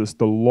Moses,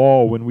 the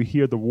law, when we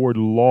hear the word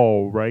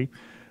law, right?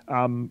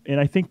 And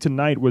I think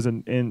tonight was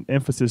an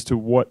emphasis to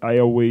what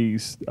I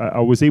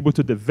was able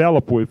to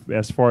develop with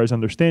as far as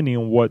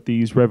understanding what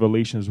these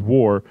revelations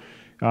were.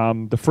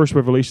 The first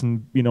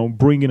revelation,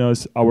 bringing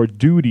us our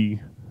duty,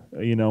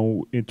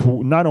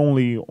 into not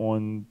only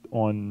on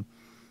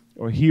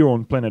or here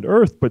on planet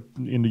Earth, but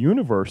in the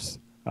universe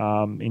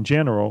in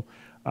general.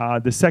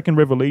 The second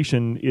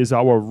revelation is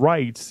our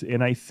rights,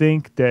 and I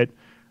think that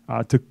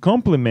To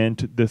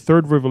complement, the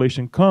third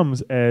revelation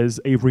comes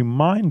as a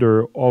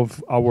reminder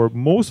of our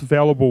most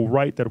valuable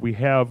right that we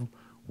have,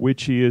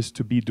 which is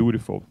to be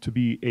dutiful, to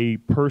be a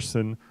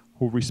person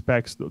who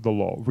respects the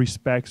law,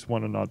 respects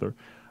one another.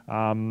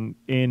 And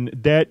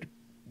that,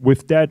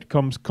 with that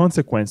comes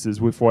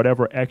consequences with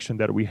whatever action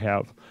that we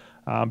have.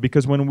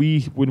 Because when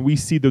we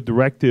see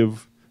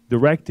the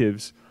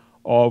directives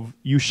of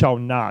you shall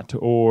not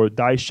or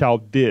thou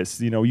shalt this,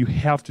 you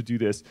have to do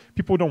this.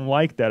 People don't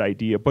like that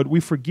idea, but we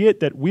forget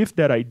that with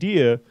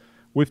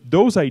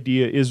those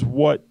ideas is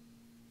what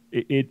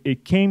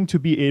it came to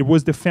be. It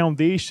was the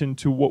foundation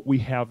to what we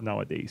have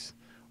nowadays,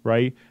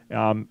 right?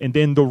 And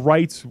then the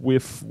rights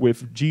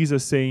with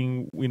Jesus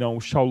saying,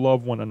 shall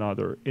love one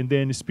another. And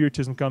then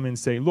Spiritism come and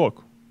say,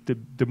 look,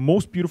 the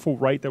most beautiful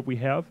right that we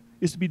have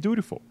is to be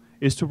dutiful,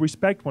 is to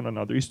respect one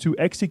another, is to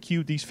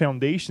execute these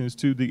foundations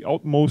to the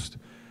utmost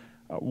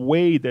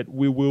way that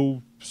we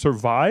will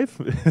survive,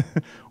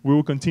 we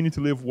will continue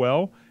to live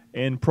well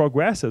and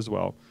progress as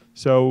well.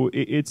 So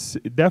it's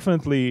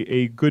definitely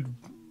a good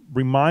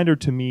reminder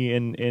to me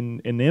and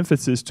an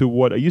emphasis to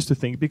what I used to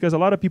think, because a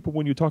lot of people,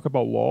 when you talk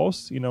about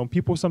laws,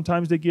 people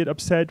sometimes they get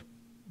upset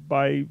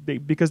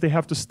because they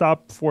have to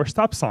stop for a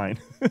stop sign,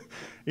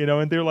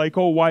 and they're like,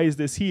 oh, why is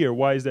this here?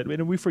 Why is that?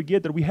 And we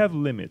forget that we have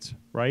limits,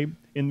 right?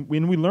 And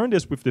when we learn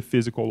this with the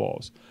physical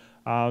laws.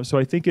 So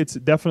I think it's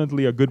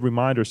definitely a good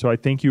reminder. So I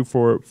thank you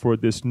for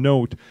this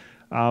note.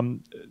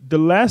 The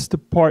last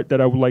part that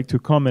I would like to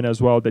comment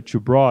as well that you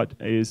brought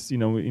is,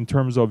 in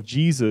terms of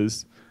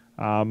Jesus,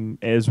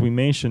 as you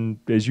mentioned,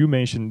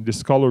 the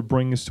scholar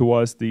brings to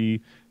us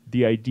the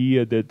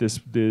idea that the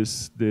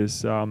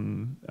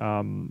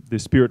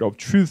spirit of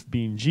truth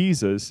being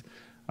Jesus,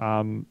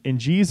 and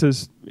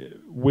Jesus,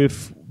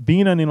 with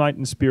being an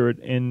enlightened spirit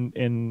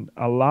and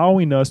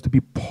allowing us to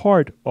be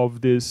part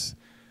of this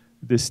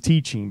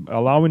teaching,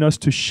 allowing us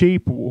to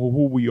shape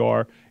who we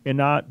are and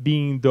not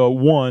being the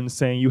one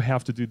saying you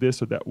have to do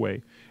this or that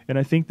way. And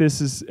I think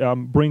this is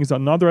brings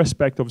another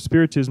aspect of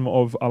Spiritism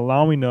of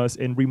allowing us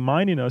and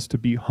reminding us to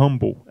be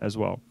humble as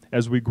well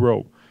as we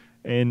grow.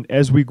 And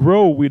as we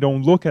grow, we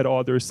don't look at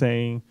others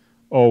saying,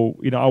 oh,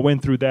 I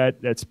went through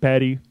that, that's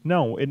petty.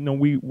 No,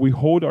 we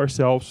hold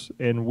ourselves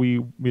and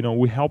we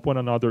help one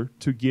another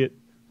to get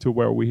to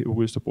where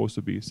we're supposed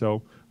to be.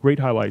 So great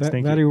highlights.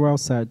 Thank you. Very well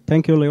said.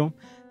 Thank you, Leo.